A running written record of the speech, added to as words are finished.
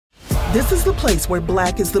This is the place where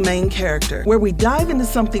Black is the main character, where we dive into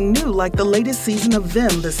something new like the latest season of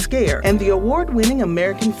Them, The Scare, and the award-winning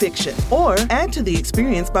American Fiction. Or add to the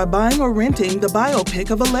experience by buying or renting the biopic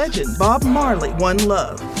of a legend, Bob Marley, One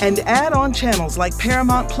Love. And add on channels like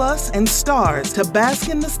Paramount Plus and Stars to bask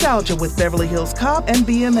in nostalgia with Beverly Hills Cop and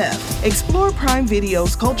BMF. Explore Prime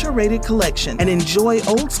Video's culture-rated collection and enjoy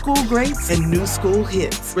old school greats and new school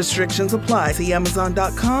hits. Restrictions apply. See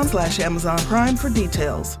Amazon.com/Amazon Prime for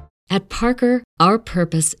details. At Parker, our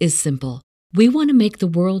purpose is simple. We want to make the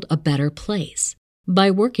world a better place by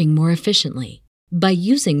working more efficiently, by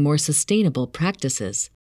using more sustainable practices,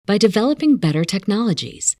 by developing better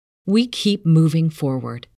technologies. We keep moving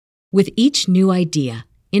forward. With each new idea,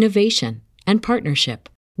 innovation, and partnership,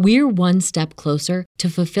 we're one step closer to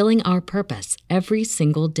fulfilling our purpose every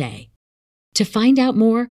single day. To find out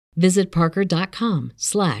more, visit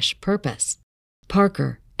parker.com/purpose.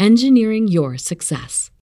 Parker, engineering your success.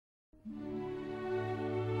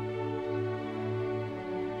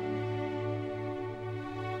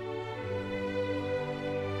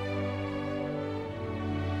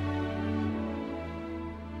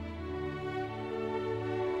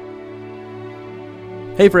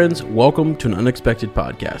 Hey friends, welcome to an unexpected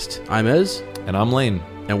podcast. I'm Ez. And I'm Lane.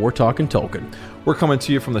 And we're talking Tolkien. We're coming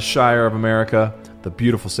to you from the Shire of America, the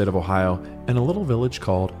beautiful state of Ohio, and a little village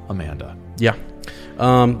called Amanda. Yeah.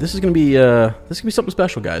 This is gonna be something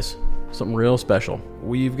special, guys. Something real special.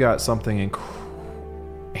 We've got something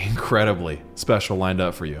incredibly special lined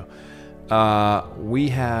up for you. We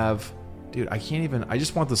have, dude, I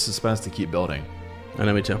just want the suspense to keep building. I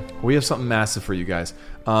know, me too. We have something massive for you guys.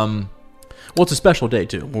 Well, it's a special day,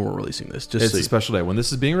 too, when we're releasing this. It's a special day. When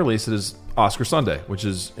this is being released, it is Oscar Sunday, which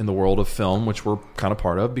is in the world of film, which we're kind of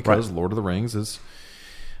part of because Right. Lord of the Rings is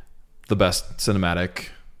the best cinematic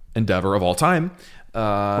endeavor of all time.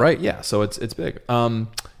 Right. Yeah, so it's big.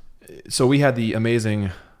 So we had the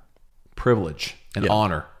amazing privilege and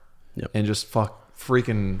honor and just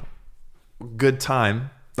freaking good time.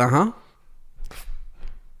 Uh-huh.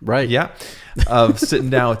 Right. Yeah. Of sitting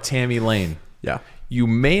down with Tammy Lane. Yeah. You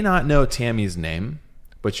may not know Tammy's name,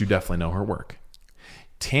 but you definitely know her work.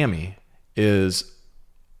 Tammy is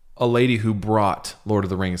a lady who brought Lord of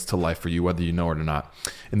the Rings to life for you, whether you know it or not.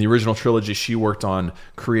 In the original trilogy, she worked on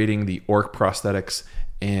creating the orc prosthetics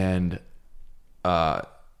and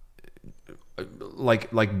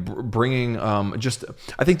bringing just,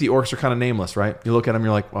 I think the orcs are kind of nameless, right? You look at them,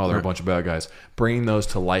 you're like, oh, they're a bunch of bad guys. Bringing those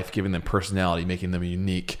to life, giving them personality, making them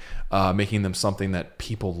unique, making them something that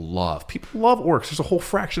people love. People love orcs. There's a whole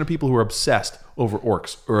fraction of people who are obsessed over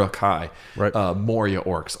orcs, Uruk-hai, Moria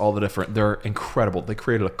orcs, all the different. They're incredible. They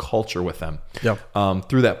created a culture with them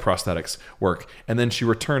through that prosthetics work. And then she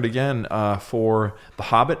returned again for The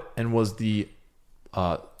Hobbit and was the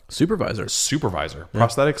Supervisor,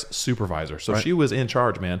 prosthetics supervisor. So she was in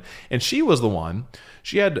charge, man. And she was the one,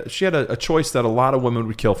 she had a choice that a lot of women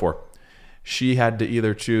would kill for. She had to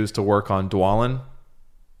either choose to work on Dwalin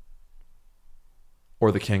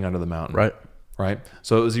or the King Under the Mountain. Right.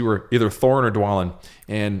 So it was either Thorin or Dwalin.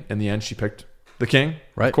 And in the end, she picked the King,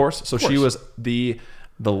 of course. So she was the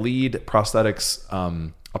lead prosthetics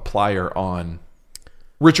applier on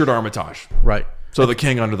Richard Armitage. Right. So the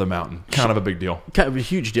King Under the Mountain, kind of a big deal. Kind of a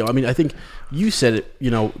huge deal. I mean, I think you said it,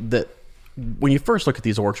 that when you first look at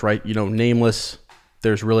these orcs, right, nameless,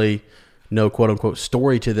 there's really no quote-unquote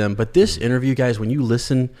story to them. But this interview, guys, when you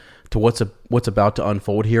listen to what's about to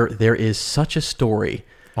unfold here, there is such a story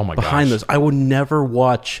behind this. I will never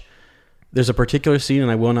watch. There's a particular scene,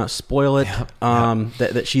 and I will not spoil it,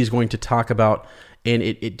 that she's going to talk about. And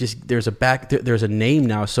it just, there's a name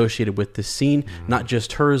now associated with this scene, not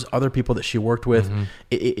just hers, other people that she worked with.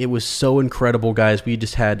 It was so incredible, guys. We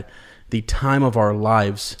just had the time of our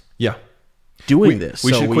lives doing this.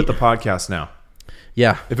 We should quit the podcast now.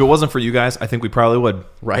 Yeah. If it wasn't for you guys, I think we probably would.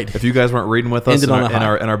 Right. If you guys weren't reading with us and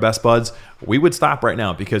our best buds, we would stop right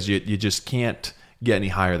now because you just can't get any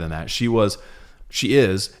higher than that. She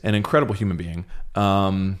is an incredible human being.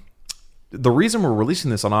 The reason we're releasing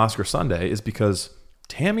this on Oscar Sunday is because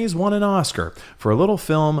Tammy's won an Oscar for a little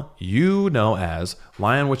film you know as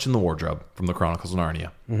Lion, Witch, and the Wardrobe from the Chronicles of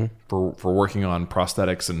Narnia for working on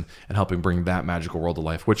prosthetics and helping bring that magical world to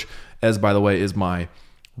life, which, as by the way, is my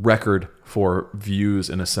record for views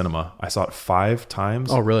in a cinema. I saw it 5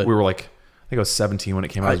 times. Oh, really? We were like, I think I was 17 when it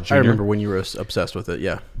came out as a junior. I remember when you were obsessed with it,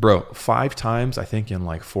 yeah. Bro, 5 times, I think, in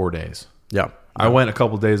like 4 days. Yeah. I went a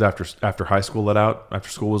couple of days after high school let out, after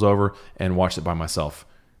school was over, and watched it by myself.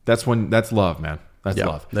 That's love, man. That's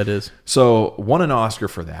love. That is. So won an Oscar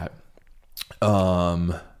for that.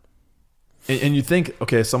 And you think,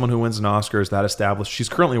 okay, someone who wins an Oscar is that established. She's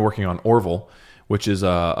currently working on Orville, which is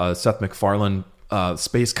a Seth MacFarlane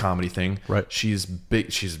space comedy thing. Right. She's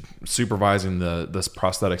big. She's supervising the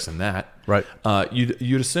prosthetics in that. Right.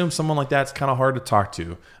 You'd assume someone like that's kind of hard to talk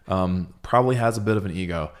to. Probably has a bit of an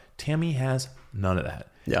ego. Tammy has none of that.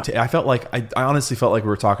 Yeah. I felt like I honestly felt like we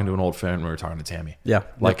were talking to an old friend when we were talking to Tammy. Yeah.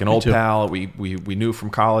 Like an old pal we knew from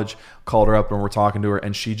college. Called her up and we're talking to her,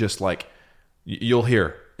 and she just like, you'll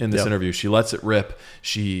hear in this interview, she lets it rip.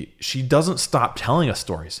 She doesn't stop telling us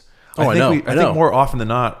stories. I think more often than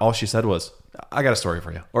not, all she said was, I got a story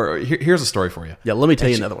for you, or here's a story for you. Yeah, let me tell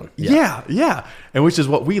you another one. Yeah, and which is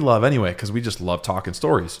what we love anyway, because we just love talking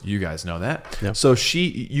stories. You guys know that. Yeah. So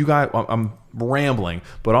you guys, I'm rambling,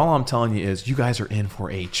 but all I'm telling you is you guys are in for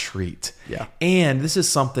a treat. Yeah, and this is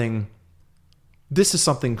something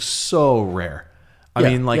so rare. I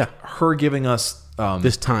mean, her giving us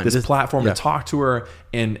this platform to talk to her,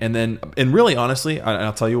 and really honestly,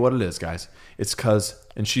 I'll tell you what it is, guys. It's because,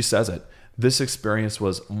 and she says it, this experience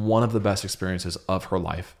was one of the best experiences of her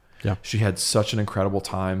life. Yeah. She had such an incredible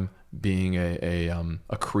time being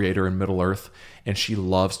a creator in Middle Earth, and she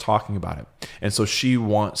loves talking about it. And so she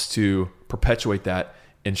wants to perpetuate that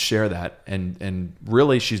and share that. And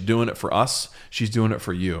really, she's doing it for us. She's doing it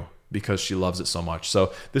for you because she loves it so much.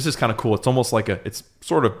 So this is kind of cool. It's almost like it's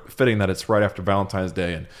sort of fitting that it's right after Valentine's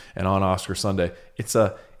Day and on Oscar Sunday. It's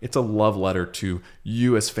a love letter to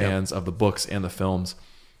you as fans of the books and the films.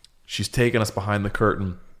 She's taking us behind the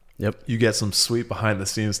curtain. Yep. You get some sweet behind the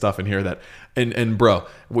scenes stuff in here that, and bro,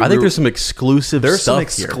 I think there's some exclusive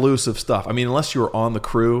stuff. I mean, unless you were on the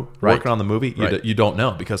crew working on the movie, you don't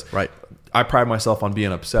know, because I pride myself on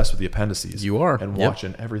being obsessed with the appendices. You are. And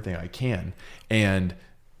watching everything I can. And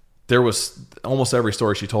there was almost every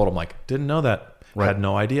story she told. I'm like, didn't know that. Had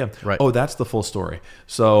no idea. Right. Oh, that's the full story.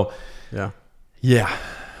 So yeah.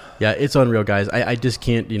 Yeah, it's unreal, guys. I just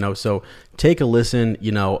can't, so take a listen.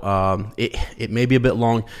 It may be a bit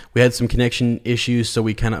long. We had some connection issues, so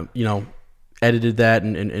we kind of, edited that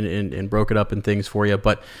and broke it up in things for you,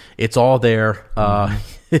 but it's all there.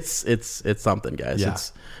 It's something, guys. Yeah.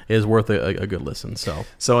 It is worth a good listen. So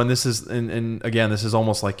and this is, and again, this is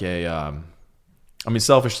almost like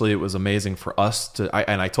selfishly, it was amazing for us to,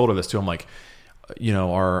 and I told her this too. I'm like,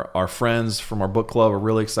 our friends from our book club are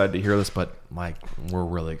really excited to hear this, but like, we're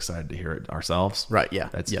really excited to hear it ourselves. Right. Yeah.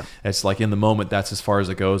 It's like in the moment, that's as far as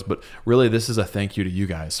it goes. But really, this is a thank you to you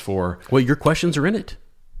guys for. Well, your questions are in it.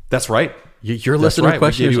 That's right. Your listener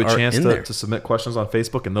questions we gave you a chance in there to submit questions on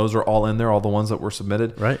Facebook, and those are all in there, all the ones that were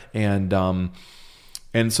submitted. Right. And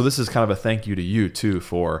so this is kind of a thank you to you too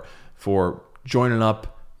for joining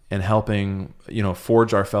up and helping,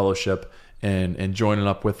 forge our fellowship and joining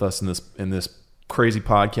up with us in this crazy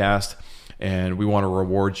podcast. And we want to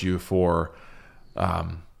reward you for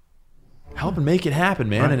helping make it happen,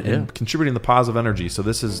 man, and contributing the positive energy. So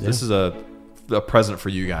this is a present for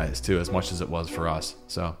you guys too, as much as it was for us.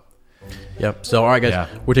 So yep. So all right, guys,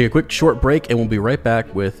 we'll take a quick short break and we'll be right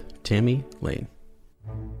back with Tammy Lane.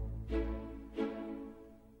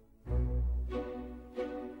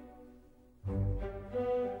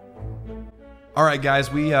 All right,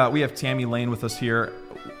 guys, we have Tammy Lane with us here.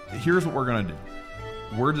 Here's what we're gonna do.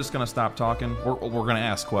 We're just gonna stop talking. We're gonna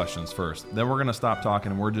ask questions first. Then we're gonna stop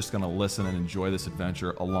talking, and we're just gonna listen and enjoy this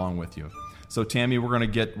adventure along with you. So, Tammy, we're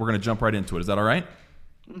gonna jump right into it. Is that all right?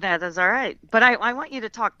 That is all right. But I want you to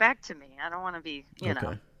talk back to me. I don't want to be,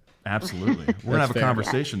 know. Absolutely. We're gonna have a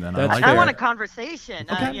conversation then. I want a conversation.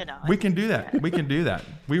 Okay. We can do that.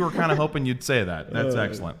 We were kind of hoping you'd say that. That's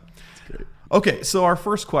excellent. That's great. Okay, so our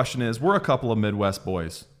first question is, we're a couple of Midwest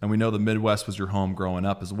boys, and we know the Midwest was your home growing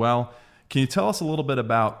up as well. Can you tell us a little bit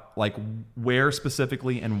about like where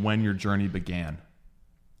specifically and when your journey began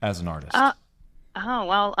as an artist? Well,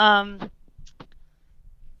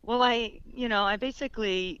 I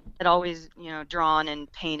basically had always, drawn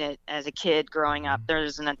and painted as a kid growing up. There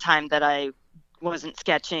wasn't a time that I wasn't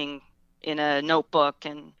sketching in a notebook,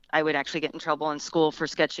 and I would actually get in trouble in school for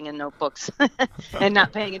sketching in notebooks and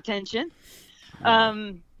not paying attention.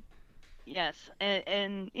 Yes.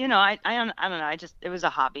 And I don't know. It was a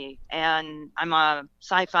hobby, and I'm a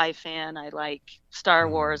sci-fi fan. I like Star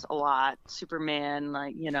Wars a lot, Superman,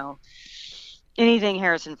 anything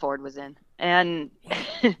Harrison Ford was in. And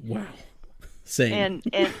wow. Same.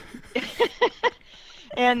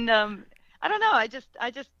 And I don't know. I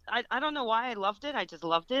don't know why I loved it. I just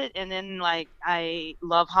loved it. And then I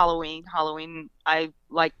love Halloween. Halloween I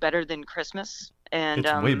like better than Christmas. And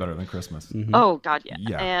it's way better than Christmas. Mm-hmm. Oh God,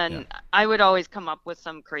 yeah. I would always come up with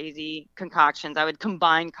some crazy concoctions. I would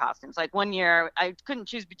combine costumes. Like one year, I couldn't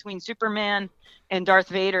choose between Superman and Darth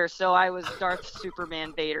Vader, so I was Darth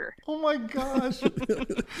Superman Vader. Oh my gosh!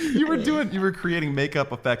 You were creating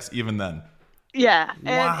makeup effects even then. Yeah, and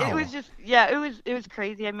Wow. it was just it was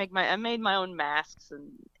crazy. I made my own masks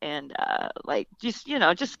and like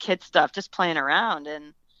just kid stuff, just playing around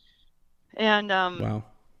and Wow.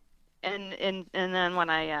 and then when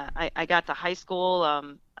I got to high school,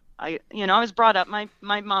 I was brought up. My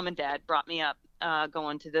mom and dad brought me up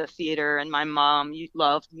going to the theater, and my mom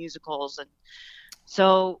loved musicals, and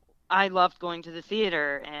so I loved going to the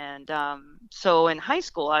theater. And so in high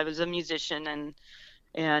school, I was a musician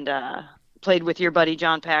and played with your buddy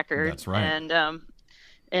John Packard. That's right.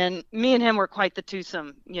 And me and him were quite the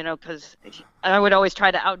twosome, because I would always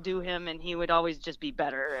try to outdo him, and he would always just be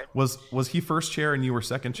better. Was he first chair and you were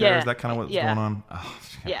second chair? Yeah, Is that kind of what's going on? Oh,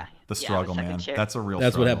 yeah. The struggle, second man. chair. That's a real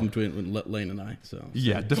That's struggle. what happened between Lane and I. So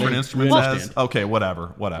Yeah, different instruments. Okay,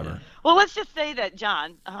 whatever. Yeah. Well, let's just say that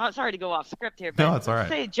John. Sorry to go off script here, but No, it's all right.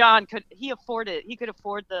 let's say John could afford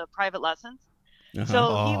the private lessons. Uh-huh.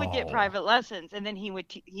 So he would get private lessons, and then he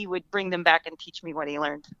would bring them back and teach me what he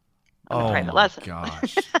learned on the private lesson.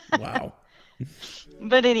 Gosh. Wow.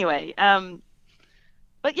 But anyway,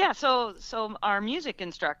 but yeah, so our music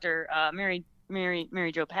instructor, Mary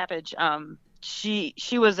Jo Papage,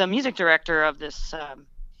 she was a music director of this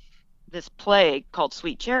play called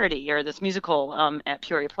Sweet Charity, or this musical at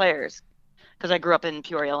Peoria Players, because I grew up in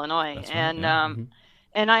Peoria, Illinois. That's right, and yeah.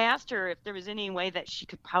 and I asked her if there was any way that she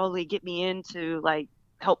could probably get me in to like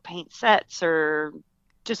help paint sets or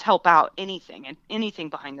just help out anything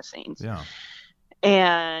behind the scenes. Yeah.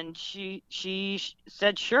 And she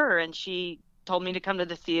said sure, and she told me to come to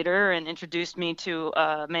the theater and introduced me to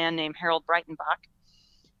a man named Harold Breitenbach.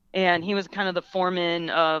 And he was kind of the foreman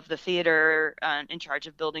of the theater, in charge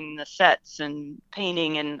of building the sets and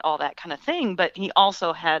painting and all that kind of thing. But he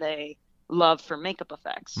also had a love for makeup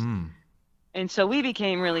effects. And so we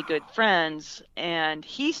became really good friends, and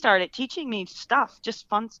he started teaching me stuff, just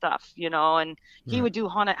fun stuff, and he would do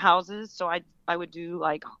haunted houses. So I would do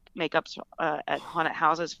like makeups at haunted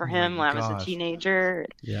houses for him when I was a teenager.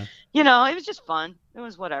 Yeah. It was just fun. It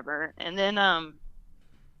was whatever. And then,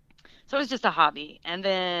 so it was just a hobby. And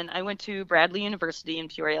then I went to Bradley University in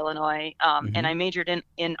Peoria, Illinois, and I majored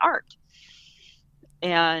in art.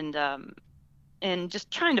 And just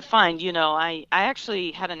trying to find, I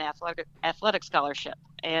actually had an athletic scholarship.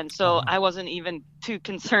 And so I wasn't even too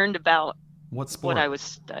concerned about what sport? What I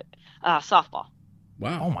was softball.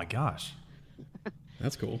 Wow. Oh my gosh.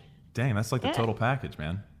 That's cool. Dang, that's like the total package,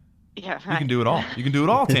 man. Yeah, right. You can do it all. You can do it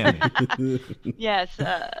all, Tammy. Yes,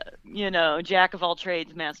 jack of all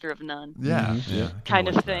trades, master of none. Yeah, yeah. Kind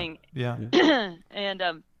of thing. Yeah.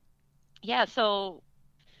 And so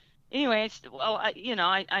anyways, well,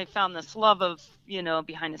 I found this love of,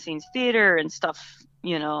 behind the scenes theater and stuff,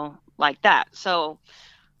 like that. So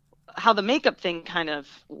how the makeup thing kind of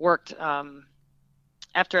worked,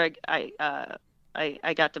 after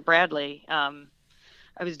I got to Bradley,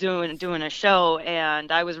 I was doing a show,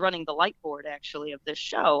 and I was running the light board actually of this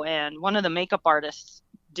show, and one of the makeup artists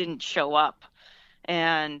didn't show up,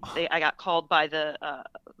 and I got called by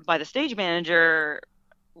the stage manager.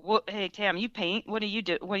 Hey Tam, you paint? What are you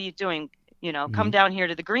doing? Come down here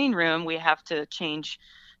to the green room. We have to change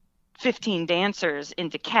 15 dancers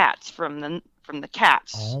into cats from the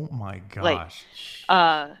Cats. Oh my gosh.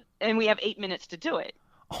 And we have 8 minutes to do it.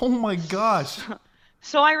 Oh my gosh.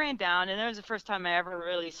 So I ran down, and that was the first time I ever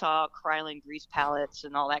really saw Krylon grease palettes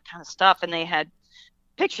and all that kind of stuff. And they had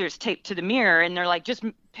pictures taped to the mirror, and they're like, just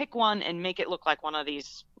pick one and make it look like one of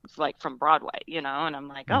these, like from Broadway, And I'm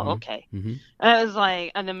like, oh, okay. Mm-hmm. It was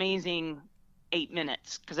like an amazing 8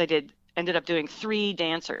 minutes, because I ended up doing 3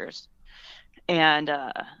 dancers, and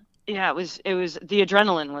it was the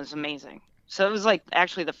adrenaline was amazing. So it was like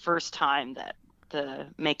actually the first time that the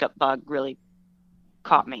makeup bug really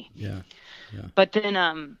caught me. Yeah. But then,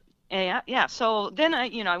 so then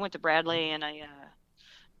I went to Bradley, and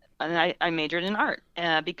I majored in art,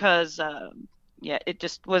 because, it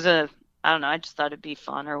just was I don't know, I just thought it'd be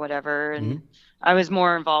fun or whatever. And I was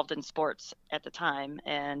more involved in sports at the time.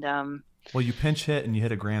 And, well, you pinch hit and you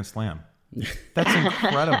hit a grand slam. That's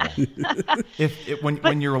incredible.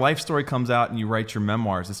 When your life story comes out and you write your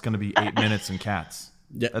memoirs, it's going to be 8 minutes and cats.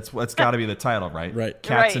 Yeah. That's got to be the title, right? Right.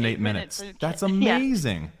 Cats in 8 minutes. That's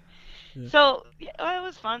amazing. Yeah. So it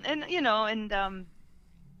was fun, and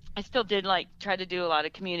I still did try to do a lot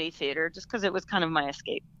of community theater, just because it was kind of my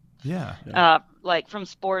escape. Yeah. Like from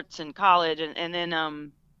sports in college, and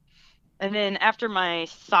then after my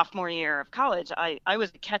sophomore year of college, I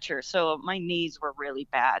was a catcher, so my knees were really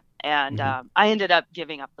bad, and I ended up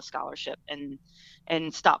giving up the scholarship and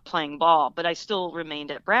stopped playing ball. But I still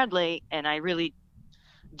remained at Bradley, and I really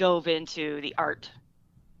dove into the art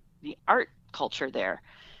culture there.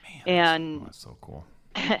 Man, that's so cool.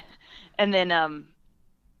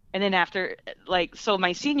 and then after, like, so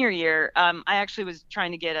my senior year, I actually was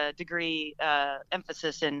trying to get a degree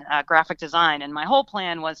emphasis in graphic design, and my whole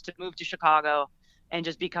plan was to move to Chicago and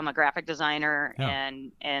just become a graphic designer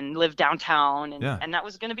and live downtown, and that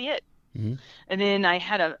was going to be it. Mm-hmm. And then I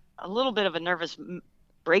had a little bit of a nervous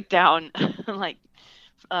breakdown, like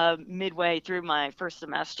midway through my first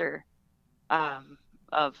semester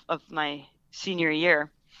of my senior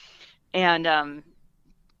year, and I'm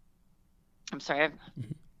sorry.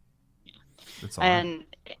 And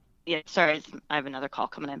yeah, sorry, I have another call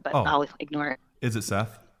coming in, but I'll ignore it. Is it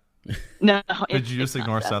Seth? No. Did you just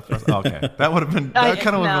ignore Seth? Oh, okay, that would have been that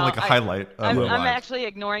kind of would have been like a highlight. I'm actually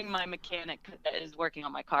ignoring my mechanic that is working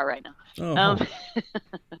on my car right now.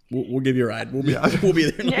 We'll give you a ride. We'll be there. We'll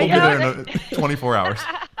be there in 24 hours.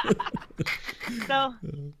 So,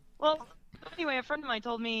 well, anyway, a friend of mine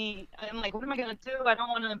told me, I'm like, what am I going to do? I don't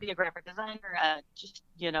want to be a graphic designer. Just,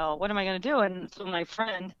 what am I going to do? And so my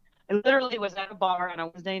friend, I literally was at a bar on a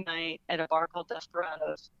Wednesday night at a bar called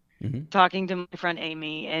Desperados, talking to my friend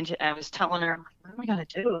Amy, and I was telling her, what am I going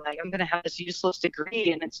to do? Like, I'm going to have this useless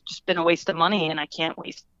degree, and it's just been a waste of money, and I can't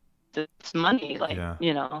waste this money,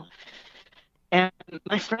 And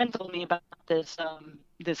my friend told me about this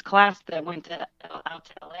this class that went out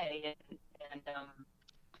to LA,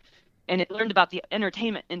 and it learned about the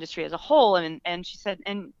entertainment industry as a whole, and she said,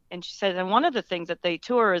 and one of the things that they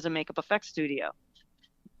tour is a makeup effects studio.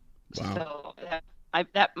 Wow. So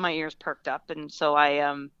that my ears perked up, and so I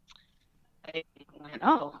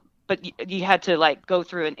went, but you had to like go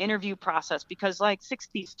through an interview process because like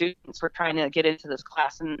 60 students were trying to get into this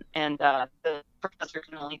class, and the professor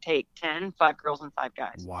can only take 10, 5 girls and 5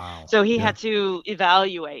 guys. Wow. So he had to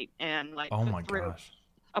evaluate and like go through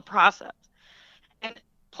a process. And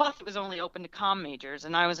plus it was only open to comm majors,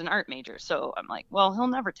 and I was an art major. So I'm like, well, he'll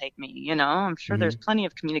never take me, I'm sure there's plenty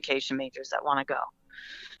of communication majors that want to go.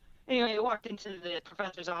 Anyway, I walked into the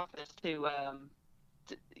professor's office to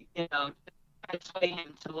sway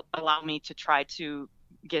him to allow me to try to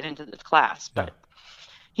get into this class. But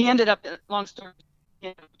he ended up, long story,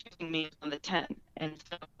 choosing me on the 10. And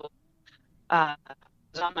so I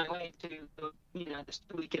was on my way to, this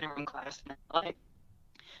 2-week interim class in LA.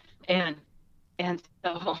 And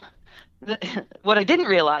so what I didn't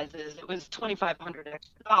realize is it was $2,500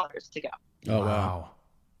 extra to go. Oh, wow.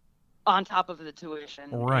 On top of the tuition.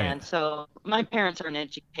 Right. And so my parents are in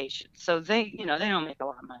education, so they don't make a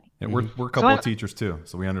lot of money. And we're a couple of teachers too,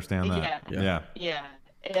 so we understand that. Yeah.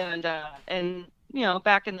 And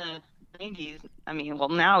back in the 90s,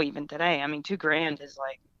 now even today, $2,000 is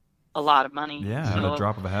like a lot of money. Yeah, so at a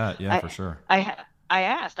drop of a hat. Yeah, for sure. I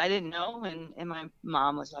asked, I didn't know, and my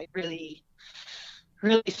mom was like really,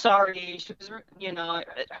 really sorry. She was,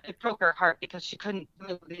 it broke her heart because she couldn't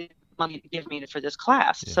really money to give me for this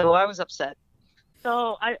class. Yeah. So I was upset.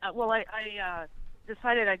 So I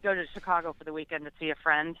decided I'd go to Chicago for the weekend to see a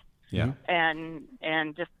friend. Yeah. And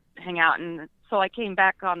just hang out. And so I came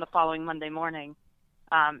back on the following Monday morning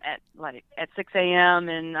at 6 a.m.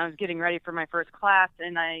 and I was getting ready for my first class.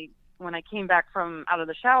 And when I came back from out of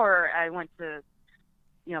the shower, I went to,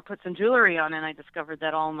 put some jewelry on, and I discovered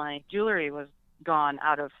that all my jewelry was gone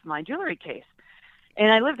out of my jewelry case.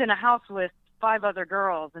 And I lived in a house with 5 other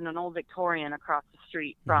girls in an old Victorian across the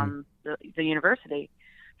street from the university.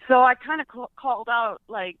 So I kind of called out,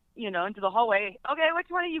 into the hallway, okay, which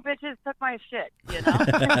one of you bitches took my shit,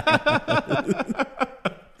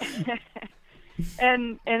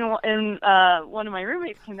 and one of my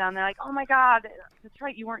roommates came down there like, oh my God, that's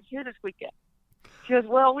right, you weren't here this weekend. She goes,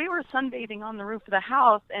 well, we were sunbathing on the roof of the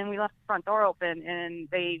house, and we left the front door open, and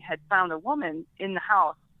they had found a woman in the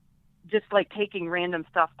house just taking random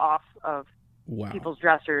stuff off of people's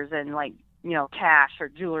dressers and cash or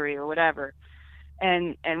jewelry or whatever.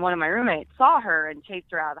 And one of my roommates saw her and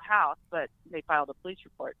chased her out of the house, but they filed a police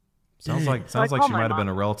report. Sounds like she might have been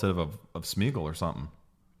a relative of Smeagol or something.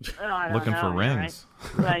 Looking for rings.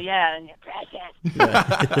 Right? Yeah,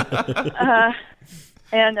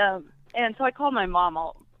 and so I called my mom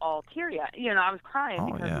all teary-eyed. I was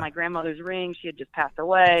crying because my grandmother's ring, she had just passed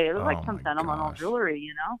away. It was like some sentimental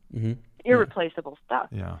jewelry, irreplaceable stuff.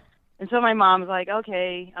 Yeah. And so my mom's like,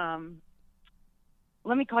 okay,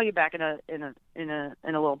 let me call you back in a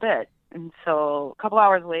little bit. And so a couple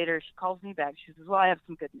hours later, she calls me back. She says, well, I have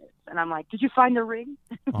some good news. And I'm like, did you find the ring?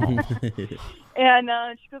 And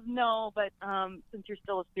she goes, no, but since you're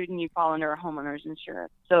still a student, you fall under a homeowner's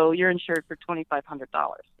insurance. So you're insured for $2,500.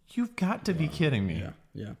 You've got to be kidding me.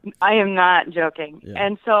 Yeah. I am not joking. Yeah.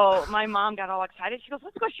 And so my mom got all excited. She goes,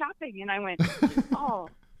 let's go shopping. And I went, oh,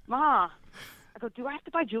 Ma. I go, do I have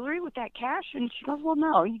to buy jewelry with that cash? And she goes, well,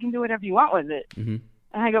 no, you can do whatever you want with it. Mm-hmm.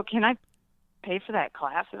 And I go, can I pay for that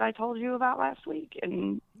class that I told you about last week?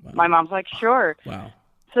 And my mom's like, sure. Wow.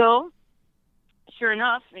 So sure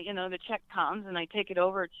enough, the check comes, and I take it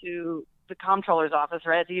over to the comptroller's office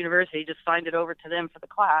right at the university, just signed it over to them for the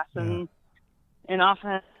class, and off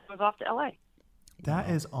I was off to LA. That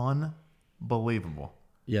is unbelievable.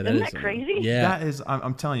 Yeah, Isn't that crazy? Yeah, that is.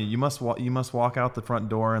 I'm telling you, you must walk out the front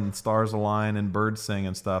door and the stars align and birds sing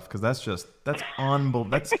and stuff, because that's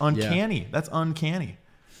unbelievable. That's uncanny. Yeah. That's uncanny.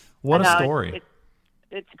 What a story.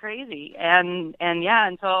 It's crazy, and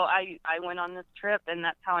so I went on this trip, and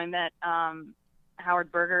that's how I met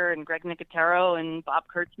Howard Berger and Greg Nicotero and Bob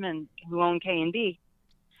Kurtzman, who own K&B.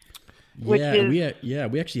 We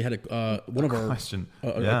actually had a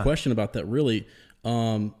question about that. Really,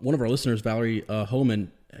 one of our listeners, Valerie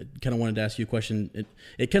Homan, kind of wanted to ask you a question.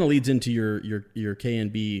 It kind of leads into your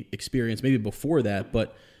K&B experience, maybe before that,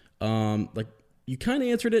 but like you kind of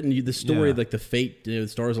answered it, and the story, like the fate, the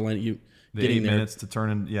stars aligned. You the getting 8 minutes to turn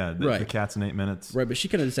in, the cats in 8 minutes, right? But she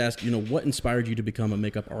kind of just asked, what inspired you to become a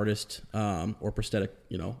makeup artist or prosthetic,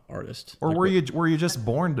 artist, or like were you just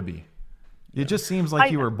born to be? It just seems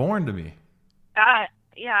like you were born to be. I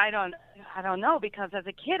don't know, because as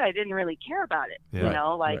a kid I didn't really care about it.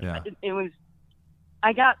 Yeah. It was.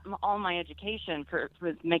 I got all my education for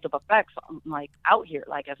makeup effects like out here,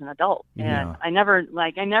 like as an adult, and I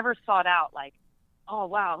never sought out like, oh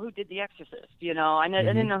wow, who did The Exorcist? I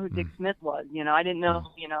didn't know who Dick Smith was. I didn't know.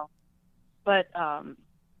 But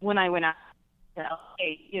when I went out to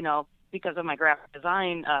LA, because of my graphic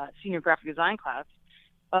design, senior graphic design class,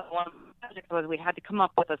 one of the projects was we had to come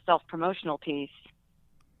up with a self-promotional piece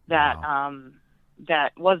that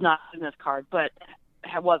that was not a business card, but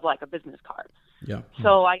was like a business card. Yeah.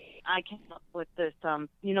 So I came up with this, those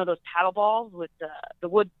paddle balls with the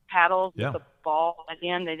wood paddles with the ball at the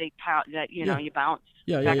end. They pound that you bounce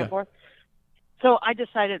back and forth. So I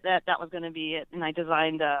decided that was going to be it, and I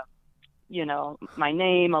designed my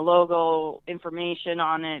name, a logo, information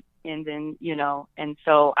on it, and then and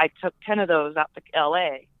so I took 10 of those out to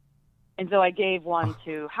LA, and so I gave one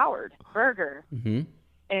to Howard Berger. Mm-hmm.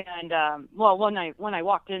 And when I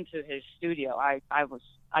walked into his studio, I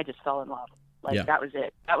just fell in love. Like that was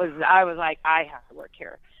it. I was like, I have to work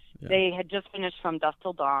here. Yeah. They had just finished From Dusk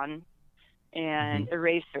Till Dawn and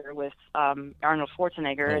Eraser with Arnold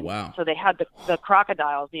Schwarzenegger. Oh, wow. So they had the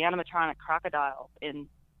crocodiles, the animatronic crocodiles in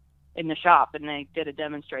the shop, and they did a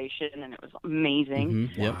demonstration, and it was amazing.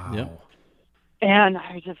 Mm-hmm. Yep. Wow. Yep. And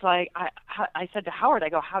I was just like, I said to Howard, I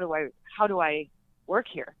go, how do I work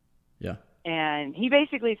here? Yeah. And he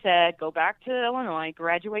basically said, go back to Illinois,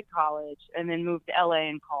 graduate college, and then move to LA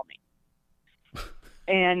and call me.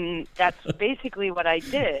 And that's basically what I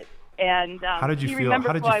did. And how did you feel?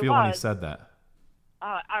 How did you feel when he said that?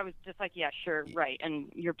 I was just like, yeah, sure, right.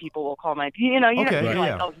 And your people will call my, you know,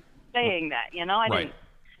 saying that, I didn't.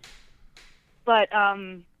 But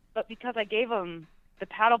because I gave him the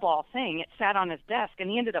paddle ball thing, it sat on his desk, and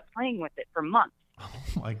he ended up playing with it for months. Oh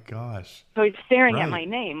my gosh! So he's staring at my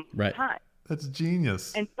name all the time. That's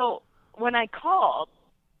genius. And so when I called,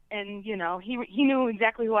 and he knew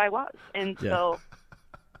exactly who I was, and so,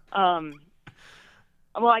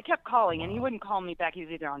 I kept calling, and he wouldn't call me back. He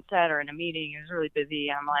was either on set or in a meeting. He was really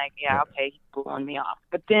busy. I'm like, okay, he's blowing me off.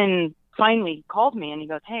 But then finally he called me, and he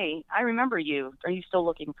goes, hey, I remember you. Are you still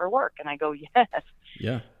looking for work? And I go, yes.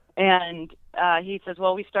 Yeah. And he says,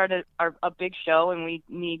 well, we started a big show, and we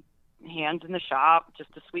need hands in the shop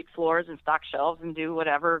just to sweep floors and stock shelves and do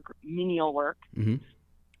whatever menial work. Mm-hmm.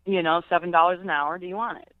 $7 an hour. Do you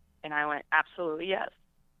want it? And I went, absolutely yes.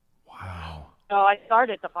 Wow. So I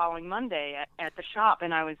started the following Monday at the shop,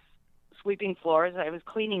 and I was sweeping floors. I was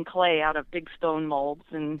cleaning clay out of big stone molds,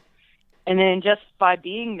 and then just by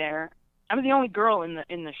being there, I was the only girl in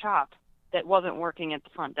the shop that wasn't working at the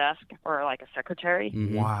front desk or like a secretary.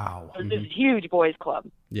 Mm-hmm. Wow. It was this huge boys club.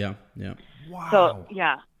 Yeah, yeah. Wow. So,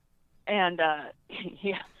 yeah. And,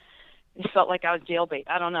 it felt like I was jailbait.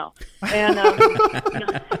 I don't know. And,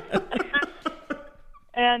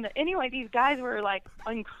 and anyway, these guys were like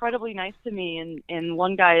incredibly nice to me. And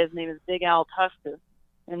one guy, his name is Big Al Tustis,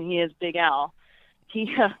 and he is Big Al.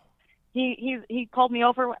 He called me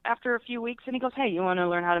over after a few weeks, and he goes, hey, you want to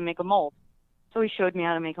learn how to make a mold? So he showed me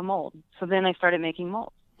how to make a mold. So then I started making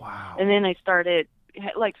molds. Wow. And then I started,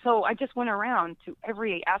 so I just went around to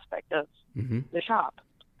every aspect of the shop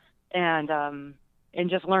and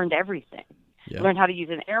just learned everything. Yeah. Learned how to use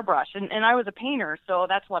an airbrush. And I was a painter, so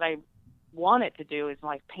that's what I wanted to do, is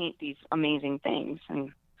like paint these amazing things.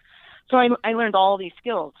 And so I learned all these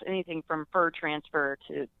skills, anything from fur transfer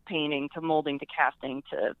to painting to molding to casting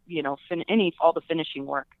to, all the finishing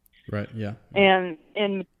work. Right. Yeah. And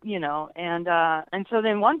so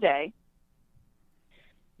then one day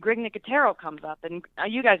Greg Nicotero comes up, and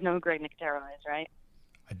you guys know who Greg Nicotero is, right?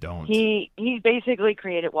 I don't. He basically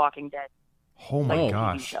created Walking Dead. Oh my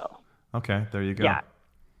gosh. Show. Okay, there you go. Yeah.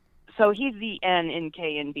 So he's the N in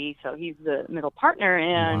K&B, so he's the middle partner,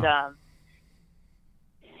 and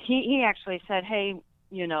he actually said, hey,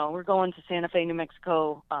 we're going to Santa Fe, New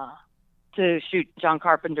Mexico to shoot John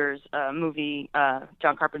Carpenter's movie,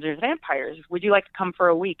 John Carpenter's Vampires. Would you like to come for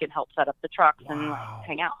a week and help set up the trucks and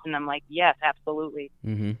hang out? And I'm like, yes, absolutely.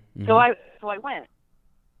 Mm-hmm, mm-hmm. So I went,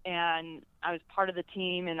 and I was part of the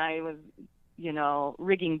team, and I was,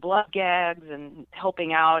 rigging blood gags and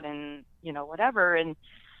helping out and, whatever. And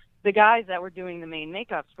the guys that were doing the main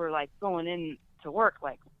makeups were like going in to work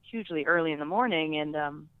like hugely early in the morning.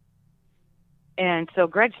 And so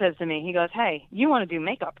Greg says to me, he goes, hey, you want to do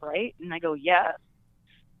makeup, right? And I go, yes.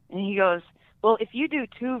 And he goes, well, if you do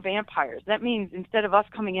 2 vampires, that means instead of us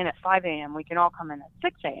coming in at 5 a.m., we can all come in at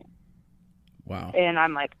 6 a.m. Wow. And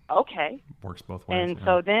I'm like, okay. Works both ways. And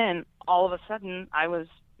so then all of a sudden I was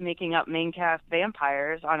making up main cast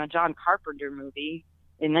vampires on a John Carpenter movie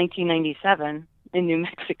in 1997 in New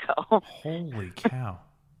Mexico. Holy cow.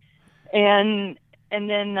 And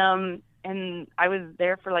then and I was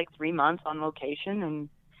there for like 3 months on location, and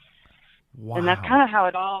that's kind of how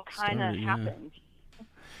it all kind of happened.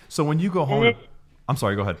 So when you go home, I'm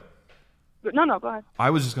sorry, go ahead. No, go ahead.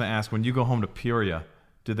 I was just going to ask, when you go home to Peoria,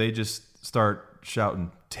 do they just start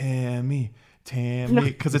shouting Tammy,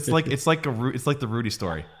 because it's like the Rudy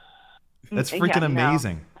story. That's freaking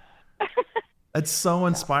amazing. That's so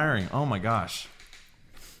inspiring. Oh my gosh.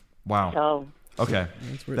 Wow. So, okay.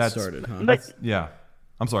 That's where it started, huh? Yeah.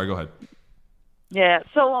 I'm sorry, go ahead. Yeah,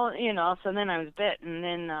 so so then I was bit, and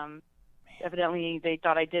then evidently they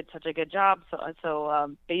thought I did such a good job.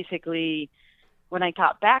 So basically, when I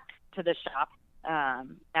got back to the shop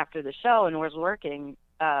after the show and was working,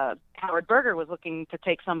 Howard Berger was looking to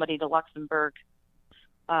take somebody to Luxembourg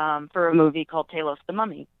for a movie called Talos the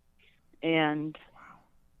Mummy, and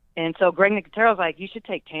so Greg Nicotero's like, you should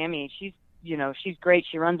take Tammy. She's great.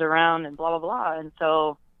 She runs around and blah blah blah,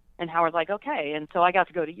 and Howard's like, okay. And so I got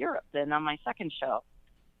to go to Europe then on my second show.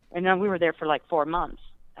 And then we were there for like 4 months,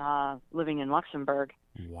 living in Luxembourg.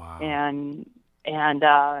 Wow. And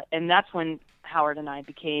that's when Howard and I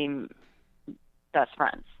became best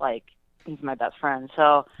friends. Like, he's my best friend.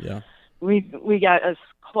 So yeah, we got a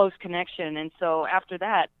close connection. And so after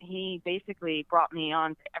that, he basically brought me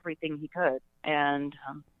on to everything he could. And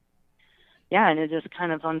and it just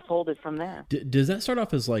kind of unfolded from there. Does that start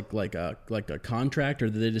off as like a contract, or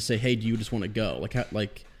did they just say, "Hey, do you just want to go?"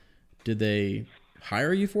 Did they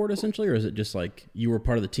hire you for it essentially, or is it just like you were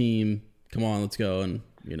part of the team? Come on, let's go, and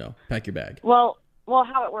pack your bag. Well,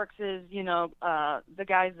 how it works is the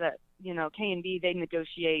guys that K&B, they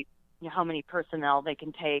negotiate how many personnel they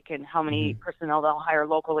can take and how many personnel they'll hire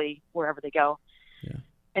locally wherever they go. Yeah.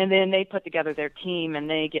 And then they put together their team, and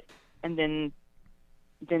then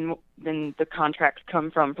the contracts come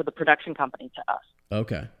for the production company to us.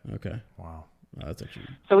 Okay. Wow. That's actually...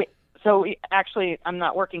 So we actually, I'm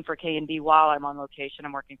not working for K&B while I'm on location.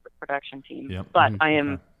 I'm working for the production team. Yep. But I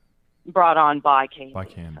am brought on by K&B. By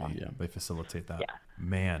K&B, yeah. They facilitate that. Yeah.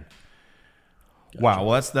 Man. Gotcha. Wow.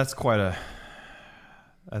 Well, that's quite a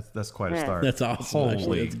start. That's awesome. Holy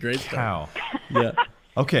actually. That's a great cow. Yeah.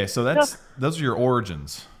 Okay, so those are your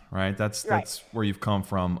origins, right? That's where you've come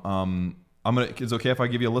from. Is it okay if I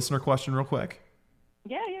give you a listener question real quick?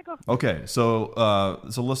 Yeah, go. Okay, so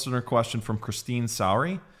it's a listener question from Christine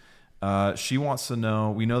Sowery. She wants to know,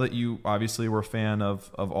 we know that you obviously were a fan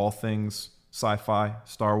of all things sci-fi,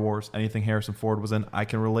 Star Wars, anything Harrison Ford was in. I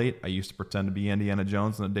can relate. I used to pretend to be Indiana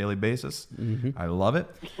Jones on a daily basis. Mm-hmm. I love it.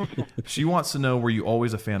 She wants to know, were you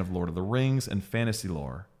always a fan of Lord of the Rings and fantasy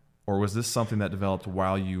lore, or was this something that developed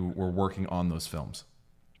while you were working on those films?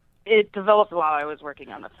 It developed while I was working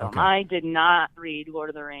on the film. Okay. I did not read Lord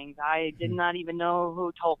of the Rings. I did not even know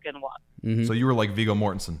who Tolkien was. Mm-hmm. So you were like Viggo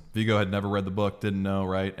Mortensen. Viggo had never read the book, didn't know,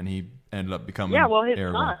 right? And he ended up becoming his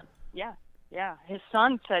Aragorn. son. Yeah. His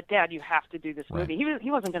son said, "Dad, you have to do this movie."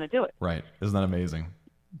 He wasn't going to do it. Right. Isn't that amazing?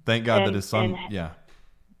 Thank God that his son. Yeah,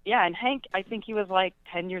 and Hank, I think he was like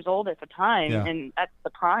 10 years old at the time, and that's the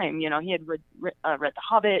prime. He had read The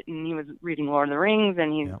Hobbit, and he was reading Lord of the Rings,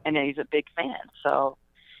 and he's a big fan. So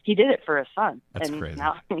he did it for his son. That's and crazy.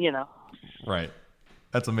 Now, Right.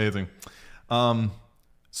 That's amazing.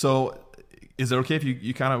 So is it okay if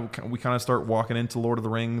we kind of start walking into Lord of the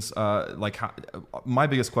Rings? My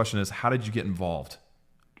biggest question is, how did you get involved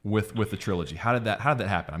with the trilogy? How did that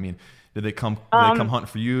happen? I mean, did they come hunting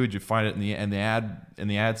for you? Did you find it in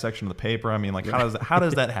the ad section of the paper? I mean, how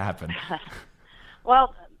does that happen?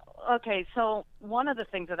 Well, okay. So one of the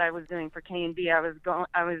things that I was doing for K&B,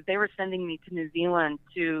 they were sending me to New Zealand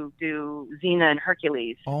to do Xena and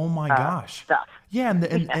Hercules. Oh my gosh. Stuff. Yeah,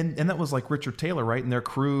 and that was like Richard Taylor, right? And their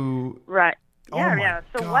crew. Right. Yeah, oh my yeah.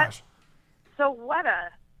 gosh. So Weta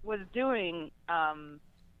was doing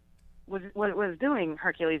was doing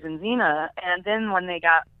Hercules and Xena, and then when they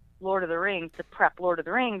got Lord of the Rings to prep Lord of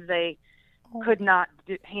the Rings, they could not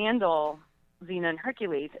handle Xena and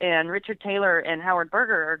Hercules, and Richard Taylor and Howard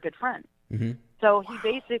Berger are good friends. Mm-hmm. So he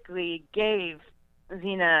basically gave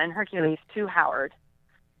Xena and Hercules to Howard,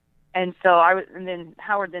 and then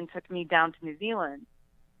Howard then took me down to New Zealand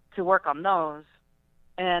to work on those,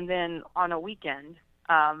 and then on a weekend,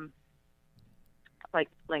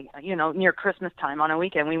 like near Christmas time on a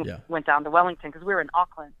weekend, we went down to Wellington because we were in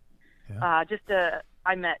Auckland. Yeah.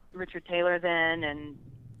 I met Richard Taylor then, and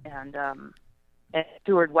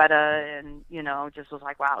Stuart Weta, and just was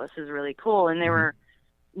like, wow, this is really cool. And they were,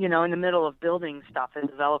 in the middle of building stuff and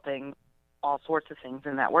developing all sorts of things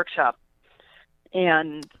in that workshop.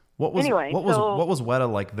 And what was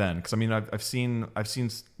Weta like then? Because I mean, I've seen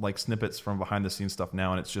like snippets from behind the scenes stuff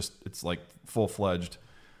now, and it's like full fledged,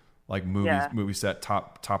 like movie set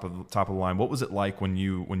top of the line. What was it like when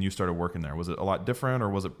you started working there? Was it a lot different, or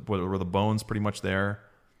were the bones pretty much there?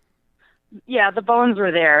 Yeah, the bones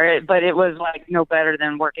were there, but it was like no better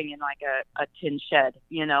than working in like a tin shed,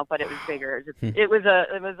 but it was bigger. It was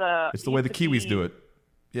a. It's the way the Kiwis do it.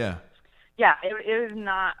 Yeah. Yeah, it was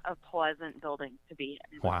not a pleasant building to be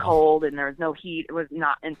in. It was cold, and there was no heat. It was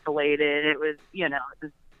not insulated. It was,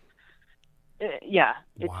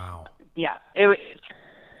 Wow. Yeah, it was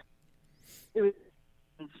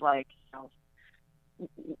like,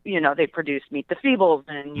 they produced Meet the Feebles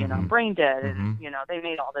and, Brain Dead, and, they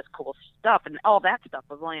made all this cool stuff, and all that stuff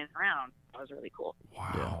was laying around. That was really cool.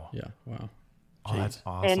 Wow. Yeah. Wow. Oh, that's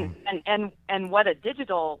awesome. And Weta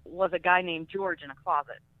Digital was a guy named George in a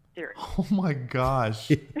closet. Seriously. Oh my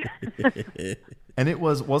gosh. And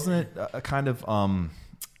wasn't it a kind of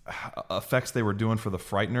effects they were doing for the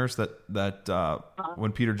Frighteners that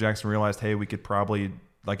when Peter Jackson realized, hey, we could probably,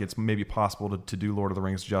 like, it's maybe possible to do Lord of the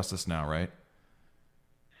Rings justice now, right?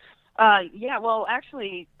 Yeah, well,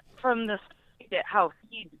 actually, from the how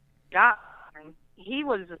he got, he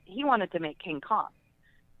wanted to make King Kong,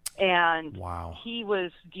 and he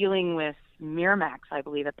was dealing with Miramax, I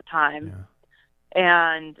believe, at the time,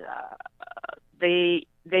 and they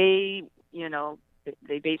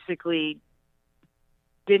basically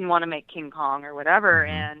didn't want to make King Kong or whatever,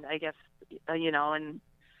 and I guess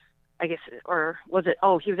or was it?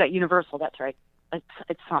 Oh, he was at Universal. That's right.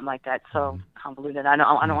 It's something like that. So convoluted. I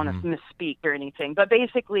don't want to misspeak or anything. But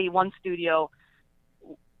basically, one studio,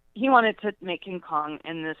 he wanted to make King Kong,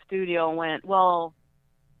 and the studio went, well,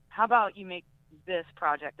 how about you make this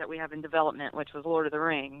project that we have in development, which was Lord of the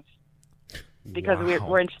Rings, because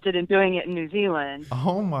we're interested in doing it in New Zealand.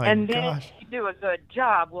 Oh my gosh! And then if you do a good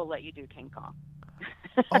job, we'll let you do King Kong.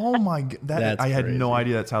 Oh my! I had no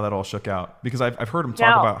idea that's how that all shook out, because I've heard him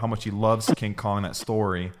talk about how much he loves King Kong, that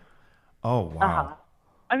story. Oh wow!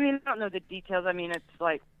 I mean, I don't know the details. I mean, it's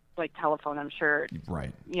like Telephone. I'm sure.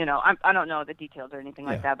 Right. I don't know the details or anything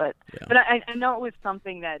like that, but I know it was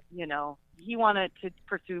something that he wanted to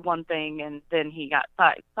pursue one thing, and then he got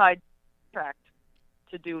sidetracked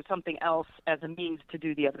to do something else as a means to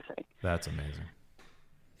do the other thing. That's amazing.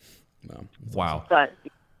 Wow. But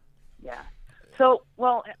yeah. So,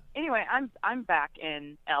 well, anyway, I'm back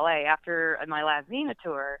in LA after my last Xena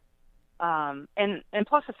tour. And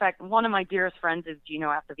plus the fact, one of my dearest friends is Gino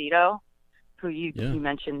Acevedo, who you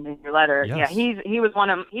mentioned in your letter. Yes. Yeah, he was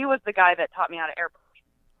the guy that taught me how to airbrush,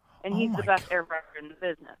 and he's the best airbrusher in the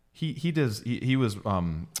business. He was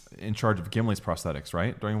in charge of Gimli's prosthetics,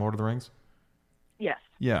 right, during Lord of the Rings? Yes.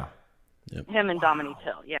 Yeah. Yep. Him and Dominique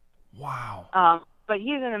Hill. Yeah. Wow. But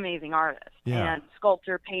he's an amazing artist and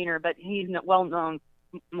sculptor, painter, but he's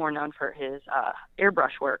more known for his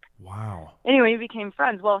airbrush work. Wow. Anyway, we became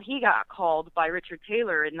friends. Well, he got called by Richard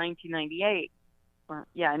Taylor in 1998, in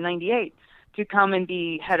 98, to come and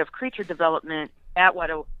be head of creature development at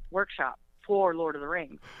Weta Workshop for Lord of the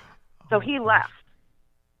Rings. So he left.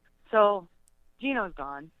 So Gino's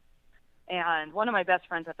gone. And one of my best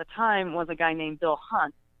friends at the time was a guy named Bill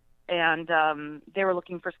Hunt. And they were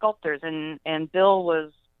looking for sculptors. And Bill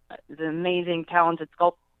was an amazing, talented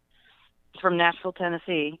sculptor from Nashville,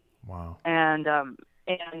 Tennessee. Wow. And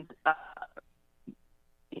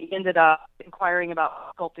he ended up inquiring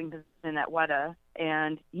about sculpting position at Weta,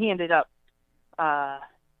 and he ended up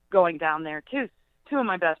going down there too. Two of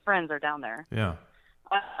my best friends are down there. Yeah.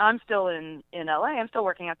 I'm still in LA. I'm still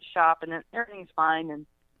working at the shop, and everything's fine.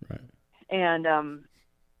 And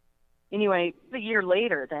anyway, a year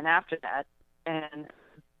later, then after that, and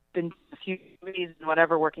been a few movies and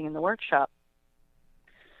whatever, working in the workshop,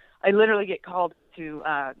 I literally get called to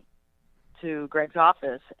Greg's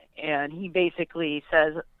office, and he basically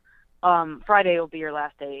says, Friday will be your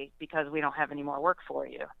last day because we don't have any more work for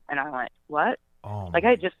you. And I went, what? Oh, like,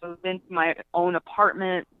 I just moved into my own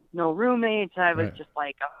apartment, no roommates. I was just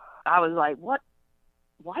like, I was like, what?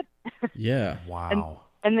 Yeah. Wow.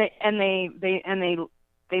 And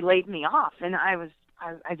they laid me off, and I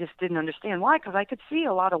just didn't understand why, because I could see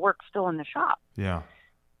a lot of work still in the shop. Yeah.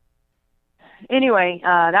 Anyway,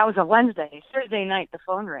 that was a Wednesday. Thursday night, the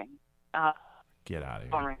phone rang. Get out of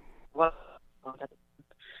here. Phone rang. Well,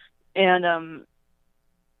 and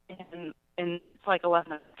it's like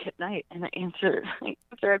 11 at night, and I answer. I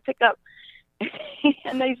pick up,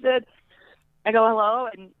 and they said, I go, hello,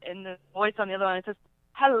 and the voice on the other line says,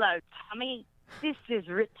 hello, Tommy. This is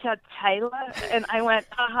Richard Taylor. And I went,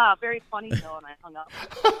 aha, very funny, Bill, and I hung up.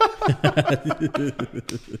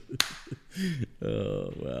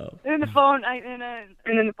 Oh, wow. And then the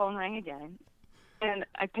phone rang again. And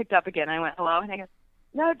I picked up again. I went, hello, and I go,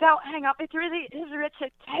 no, don't hang up. It really is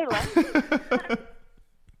Richard Taylor.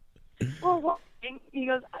 Well, what? He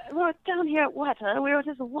goes, well, down here at Weta, we were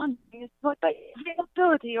just wondering what the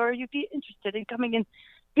availability, or you'd be interested in coming in,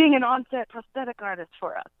 being an on-set prosthetic artist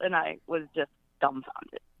for us. And I was just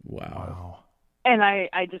dumbfounded. Wow. And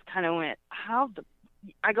I just kind of went,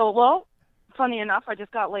 I go, well, funny enough, I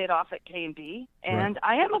just got laid off at K&B, and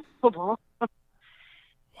I am available.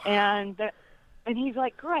 And he's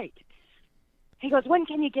like, great. He goes, when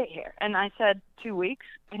can you get here? And I said, 2 weeks.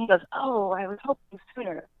 And he goes, oh, I was hoping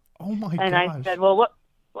sooner. Oh my gosh. And I said, well, what?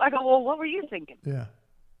 I go, well, what were you thinking? Yeah.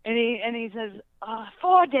 And he says,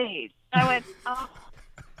 4 days. I went, how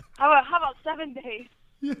about 7 days?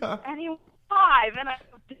 Yeah. And he went, 5. And I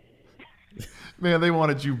man, they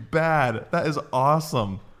wanted you bad. That is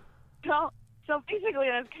awesome. So basically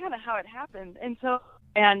that's kind of how it happened.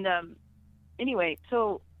 And anyway,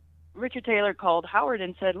 so Richard Taylor called Howard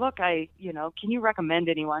and said, look, can you recommend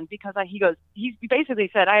anyone? Because he basically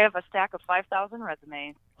said, I have a stack of 5,000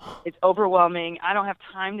 resumes. It's overwhelming. I don't have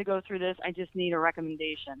time to go through this. I just need a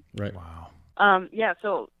recommendation. Right. Wow. Yeah.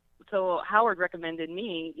 So Howard recommended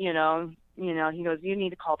me, he goes, you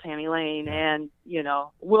need to call Tammy Lane, and,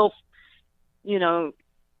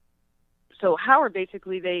 so Howard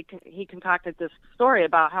basically, he concocted this story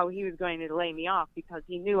about how he was going to lay me off because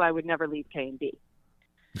he knew I would never leave K&B.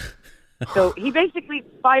 So he basically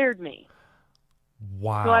fired me.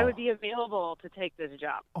 Wow. So I would be available to take this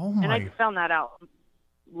job. Oh my. And I found that out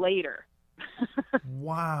later.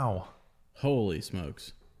 Wow. Holy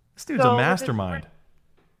smokes. This dude's a mastermind.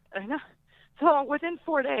 I know. So within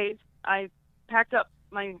 4 days, I packed up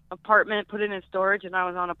my apartment, put it in storage, and I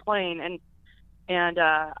was on a plane. And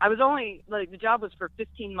I was only, the job was for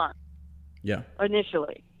 15 months. Yeah.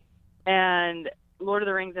 Initially. And Lord of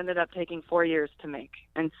the Rings ended up taking 4 years to make.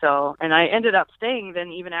 And I ended up staying then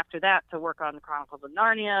even after that to work on the Chronicles of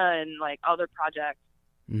Narnia and other projects.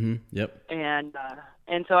 Mm-hmm. Yep. And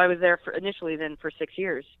so I was there initially for 6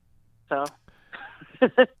 years. So.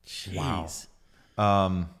 Jeez.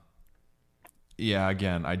 Wow. Yeah,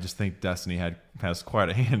 again, I just think Destiny has quite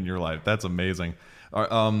a hand in your life. That's amazing.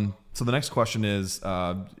 So the next question is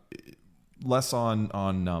less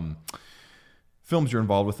on films you're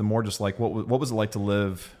involved with, and more just like what was it like to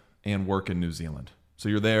live and work in New Zealand? So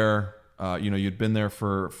you're there, you'd been there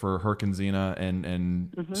for Herc and Xena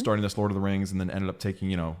and mm-hmm. starting this Lord of the Rings, and then ended up taking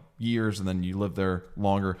years, and then you lived there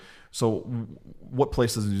longer. So what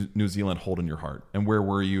place does New Zealand hold in your heart? And where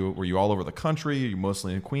were you? Were you all over the country? Are you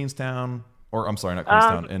mostly in Queenstown? Or I'm sorry, not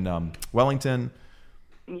Queenstown, in Wellington?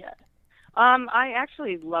 Yeah. I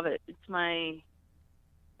actually love it. I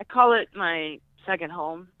call it my second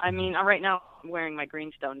home. I mean, right now I'm wearing my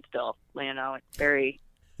greenstone still. It's very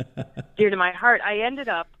dear to my heart. I ended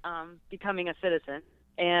up becoming a citizen,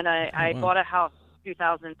 and I bought a house in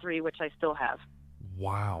 2003, which I still have.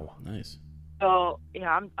 Wow. Nice. So,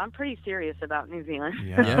 yeah, I'm pretty serious about New Zealand.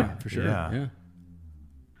 Yeah, for sure. Yeah.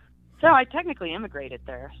 So I technically immigrated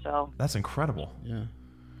there. So that's incredible. Yeah.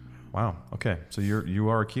 Wow. Okay. So you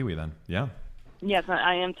are a Kiwi then? Yeah. Yes,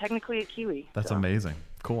 I am technically a Kiwi. That's amazing.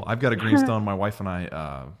 Cool. I've got a greenstone. My wife and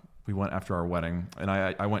I, we went after our wedding, and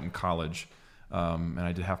I went in college, and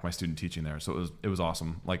I did half my student teaching there. So it was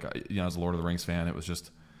awesome. As a Lord of the Rings fan, it was just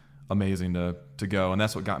amazing to go, and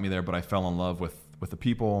that's what got me there. But I fell in love with the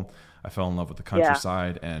people. I fell in love with the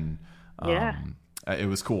countryside, and it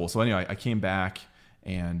was cool. So anyway, I came back.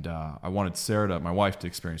 And I wanted Sarah, my wife, to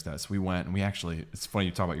experience that. So we went, and we actually, it's funny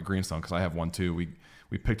you talk about your greenstone, because I have one too.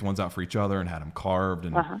 We picked ones out for each other and had them carved,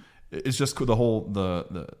 and it's just the whole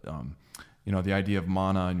the idea of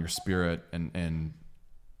mana and your spirit and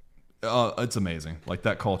it's amazing. Like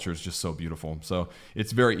that culture is just so beautiful. So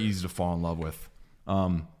it's very easy to fall in love with.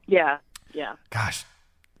 Yeah. Gosh,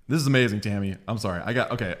 this is amazing, Tammy. I'm sorry. I've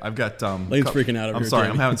got Lane's freaking out over I'm here, sorry.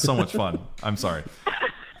 Tammy. I'm having so much fun. I'm sorry.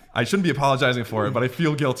 I shouldn't be apologizing for it, but I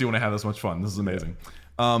feel guilty when I have this much fun. This is amazing.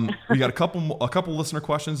 We got a couple listener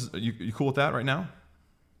questions. You cool with that right now?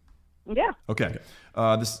 Yeah. Okay.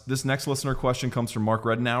 This next listener question comes from Mark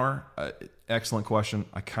Redenauer. Excellent question.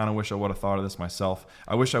 I kind of wish I would have thought of this myself.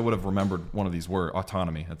 I wish I would have remembered one of these words,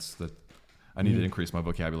 autonomy. I need to increase my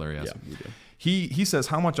vocabulary. Yes. Yeah, you do. He says,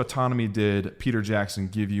 how much autonomy did Peter Jackson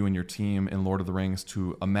give you and your team in Lord of the Rings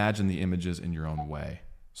to imagine the images in your own way?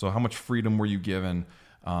 So how much freedom were you given?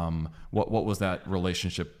 What was that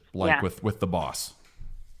relationship like with the boss?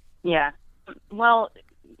 Yeah. Well,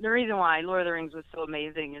 the reason why Lord of the Rings was so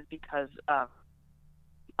amazing is because of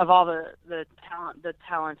all the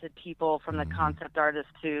talented people, from the concept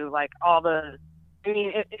artists to like all the. I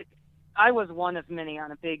mean, I was one of many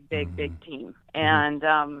on a big team, and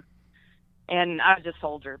I was a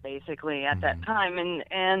soldier basically at that time,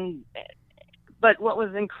 but what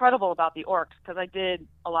was incredible about the orcs, because I did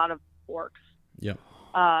a lot of orcs. Yeah.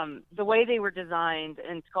 The way they were designed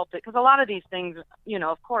and sculpted, because a lot of these things,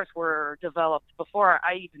 of course, were developed before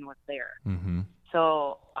I even was there. Mm-hmm.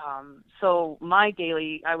 So my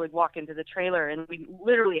daily, I would walk into the trailer and we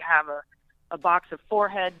literally have a box of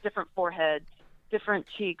different foreheads, different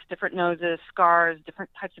cheeks, different noses, scars,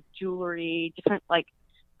 different types of jewelry, different, like,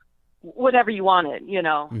 whatever you wanted,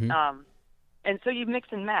 Mm-hmm. And so you mix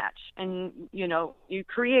and match, and, you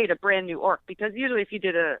create a brand new orc, because usually if you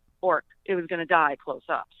did a orc, it was going to die close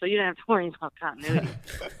up. So you didn't have to worry about continuity.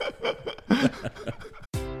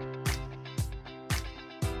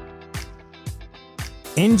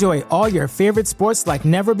 Enjoy all your favorite sports like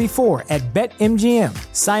never before at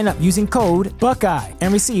BetMGM. Sign up using code Buckeye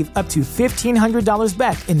and receive up to $1,500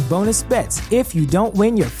 back in bonus bets if you don't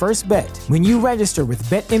win your first bet. When you register with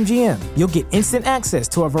BetMGM, you'll get instant access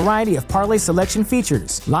to a variety of parlay selection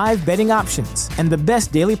features, live betting options, and the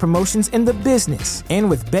best daily promotions in the business. And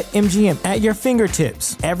with BetMGM at your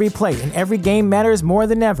fingertips, every play and every game matters more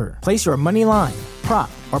than ever. Place your money line, prop,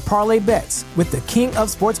 or parlay bets with the king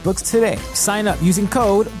of sportsbooks today. Sign up using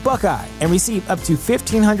code Buckeye and receive up to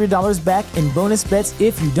 $1,500 back in bonus bets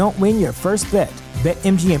if you don't win your first bet.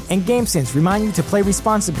 BetMGM and GameSense remind you to play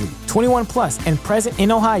responsibly. 21 plus and present in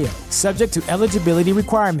Ohio, subject to eligibility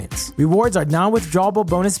requirements. Rewards are non-withdrawable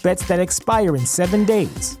bonus bets that expire in 7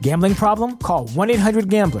 days. Gambling problem? Call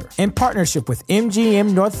 1-800-GAMBLER in partnership with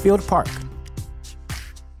MGM Northfield Park.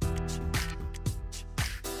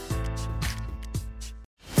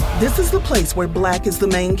 This is the place where Black is the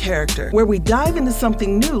main character, where we dive into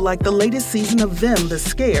something new like the latest season of Them, the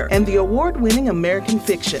Scare, and the award-winning American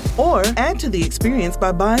Fiction. Or add to the experience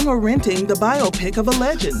by buying or renting the biopic of a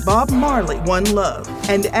legend, Bob Marley, One Love.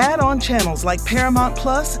 And add on channels like Paramount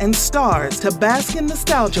Plus and Stars to bask in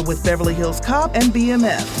nostalgia with Beverly Hills Cop and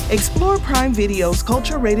BMF. Explore Prime Video's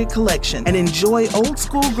culture-rated collection and enjoy old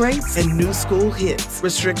school greats and new school hits.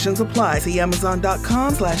 Restrictions apply. See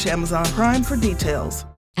Amazon.com/Amazon Prime for details.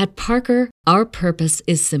 At Parker, our purpose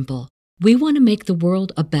is simple. We want to make the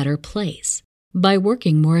world a better place by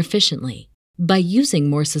working more efficiently, by using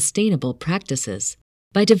more sustainable practices,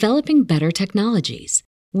 by developing better technologies.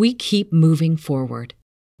 We keep moving forward.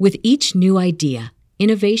 With each new idea,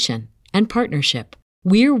 innovation, and partnership,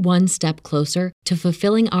 we're one step closer to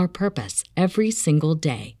fulfilling our purpose every single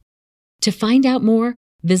day. To find out more,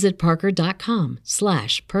 visit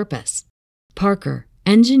parker.com/purpose. Parker,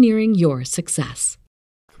 engineering your success.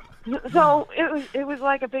 So it was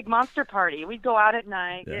like a big monster party. We'd go out at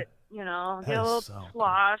night, get a little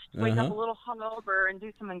sloshed, wake up a little hungover, and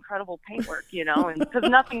do some incredible paintwork, and because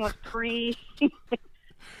nothing was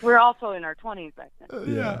we're also in our 20s back then.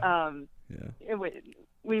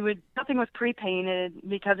 Nothing was pre-painted,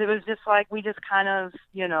 because it was just like we just kind of,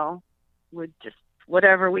 would just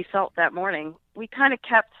whatever we felt that morning. We kind of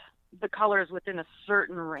kept the colors within a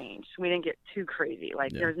certain range. We didn't get too crazy.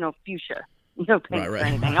 Like there's no fuchsia. No paint or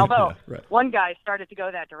anything. Although one guy started to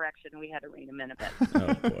go that direction, we had to rein him in a bit.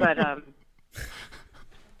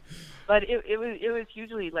 But it was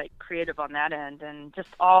hugely like creative on that end, and just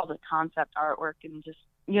all the concept artwork, and just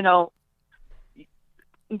being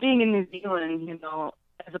in New Zealand,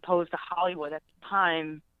 as opposed to Hollywood at the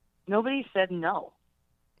time, nobody said no.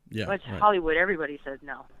 Yeah, but Hollywood, everybody says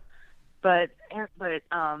no. But everybody's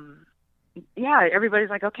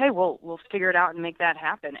like, okay, we'll figure it out and make that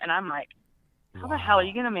happen. And I'm like, how the hell are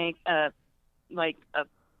you going to make a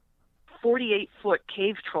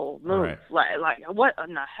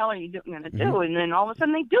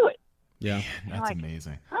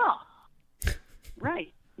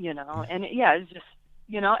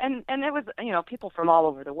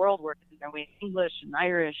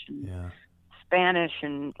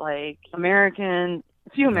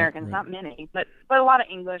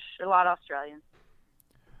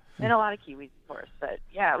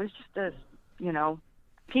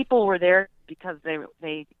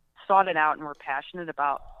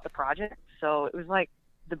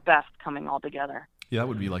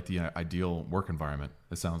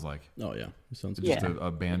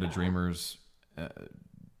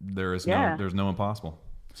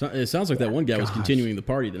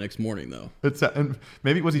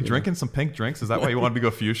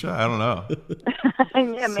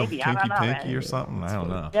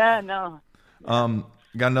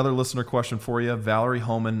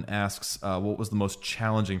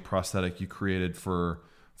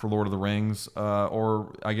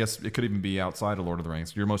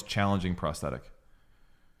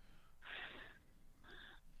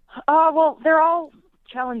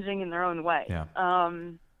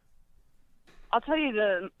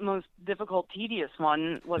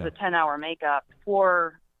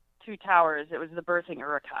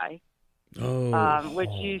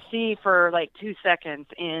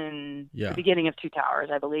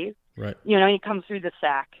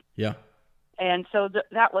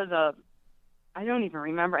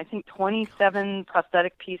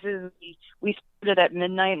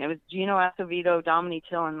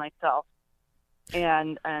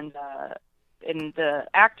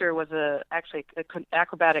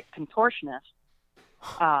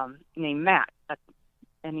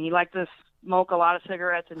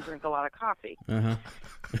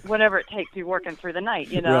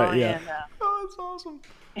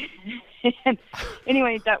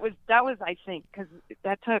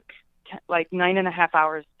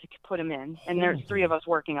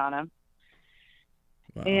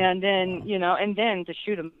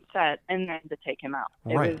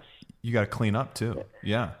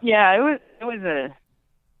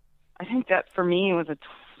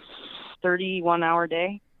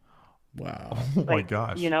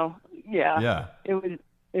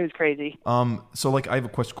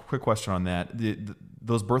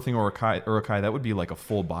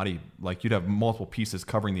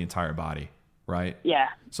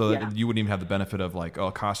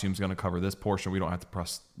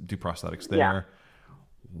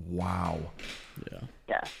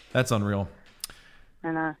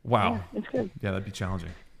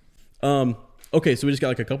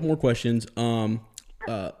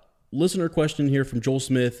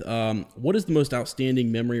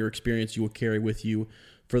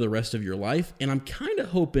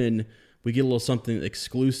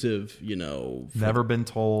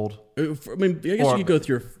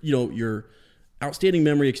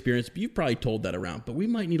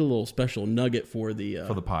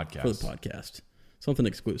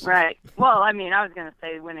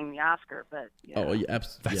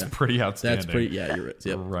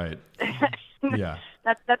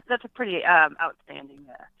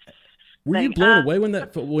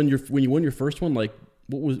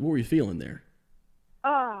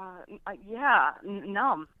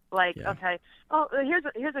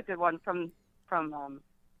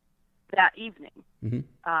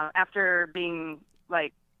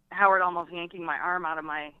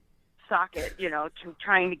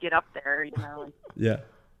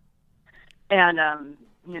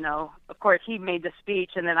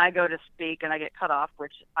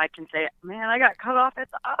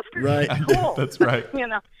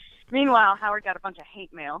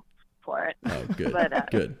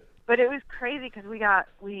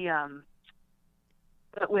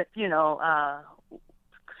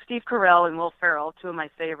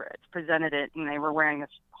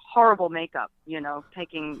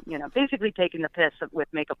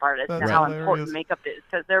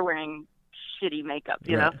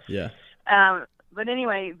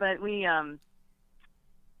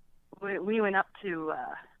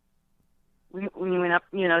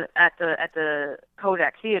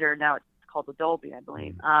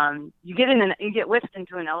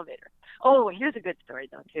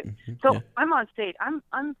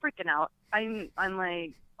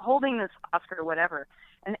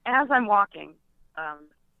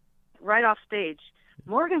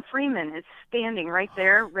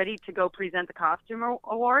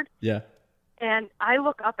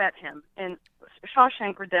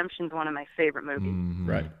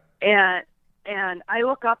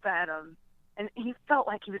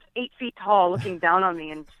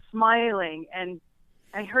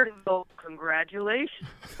I heard him go, "Congratulations,"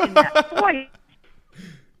 in that voice.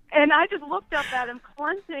 And I just looked up at him,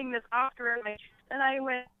 clenching this Oscar in my chest, and I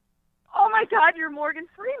went, "Oh my God, you're Morgan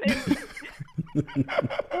Freeman!"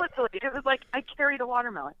 Literally, it was like I carried a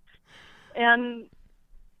watermelon, and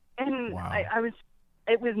wow.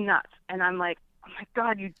 It was nuts. And I'm like, "Oh my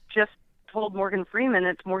God, you just told Morgan Freeman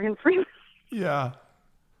it's Morgan Freeman." Yeah.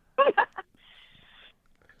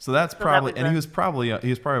 So that's probably, and he was probably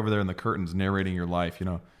over there in the curtains narrating your life,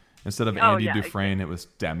 instead of Andy Dufresne, it was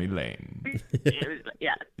Demi Lane.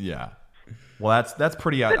 Yeah. Yeah. Well, that's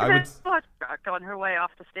pretty. I would on her way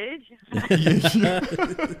off the stage.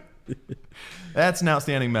 That's an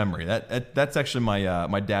outstanding memory. That's actually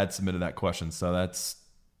my dad submitted that question, so that's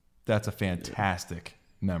a fantastic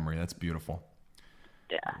memory. That's beautiful.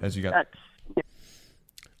 Yeah. As you got.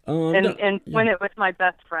 And when it was my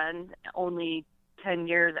best friend, only 10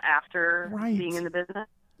 years after being in the business.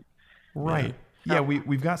 Right. Yeah,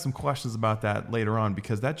 we've got some questions about that later on,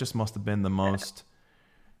 because that just must have been the most.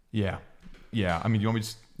 Yeah. I mean, you want me to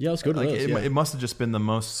just? Yeah, let's go to those. It must have just been the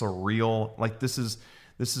most surreal. Like, this is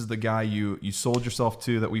the guy you sold yourself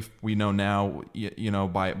to, that we know now,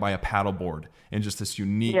 by a paddleboard, and just this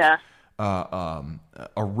unique,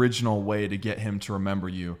 original way to get him to remember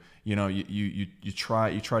you. You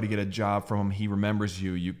try to get a job from him. He remembers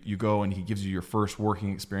you. You go and he gives you your first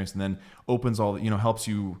working experience, and then opens all, helps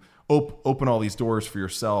you open all these doors for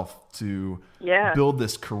yourself to build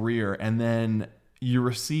this career. And then you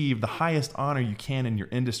receive the highest honor you can in your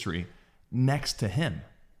industry next to him.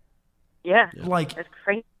 Yeah. Like, that's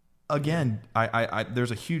crazy. Again, I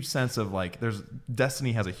there's a huge sense of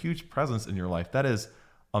destiny has a huge presence in your life. That is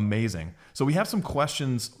amazing. So we have some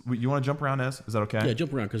questions. You want to jump around, Ez? Is that okay? Yeah,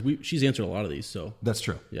 jump around, because she's answered a lot of these. So that's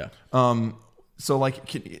true. Yeah. So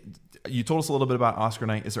you told us a little bit about Oscar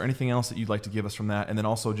night. Is there anything else that you'd like to give us from that? And then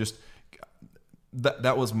also just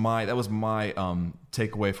that was my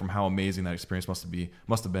takeaway from how amazing that experience must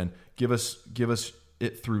have been. Give us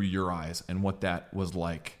it through your eyes and what that was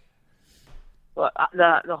like. Well,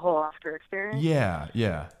 the whole Oscar experience. Yeah.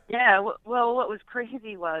 Well, what was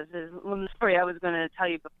crazy is the story I was going to tell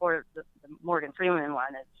you before the Morgan Freeman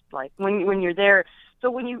one. It's like when you're there. So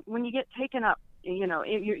when you get taken up,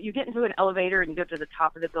 you get into an elevator and you go to the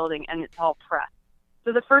top of the building, and it's all press.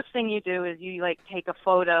 So the first thing you do is you take a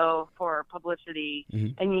photo for publicity,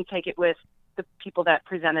 mm-hmm. and you take it with the people that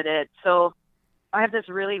presented it. So I have this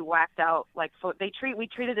really whacked out we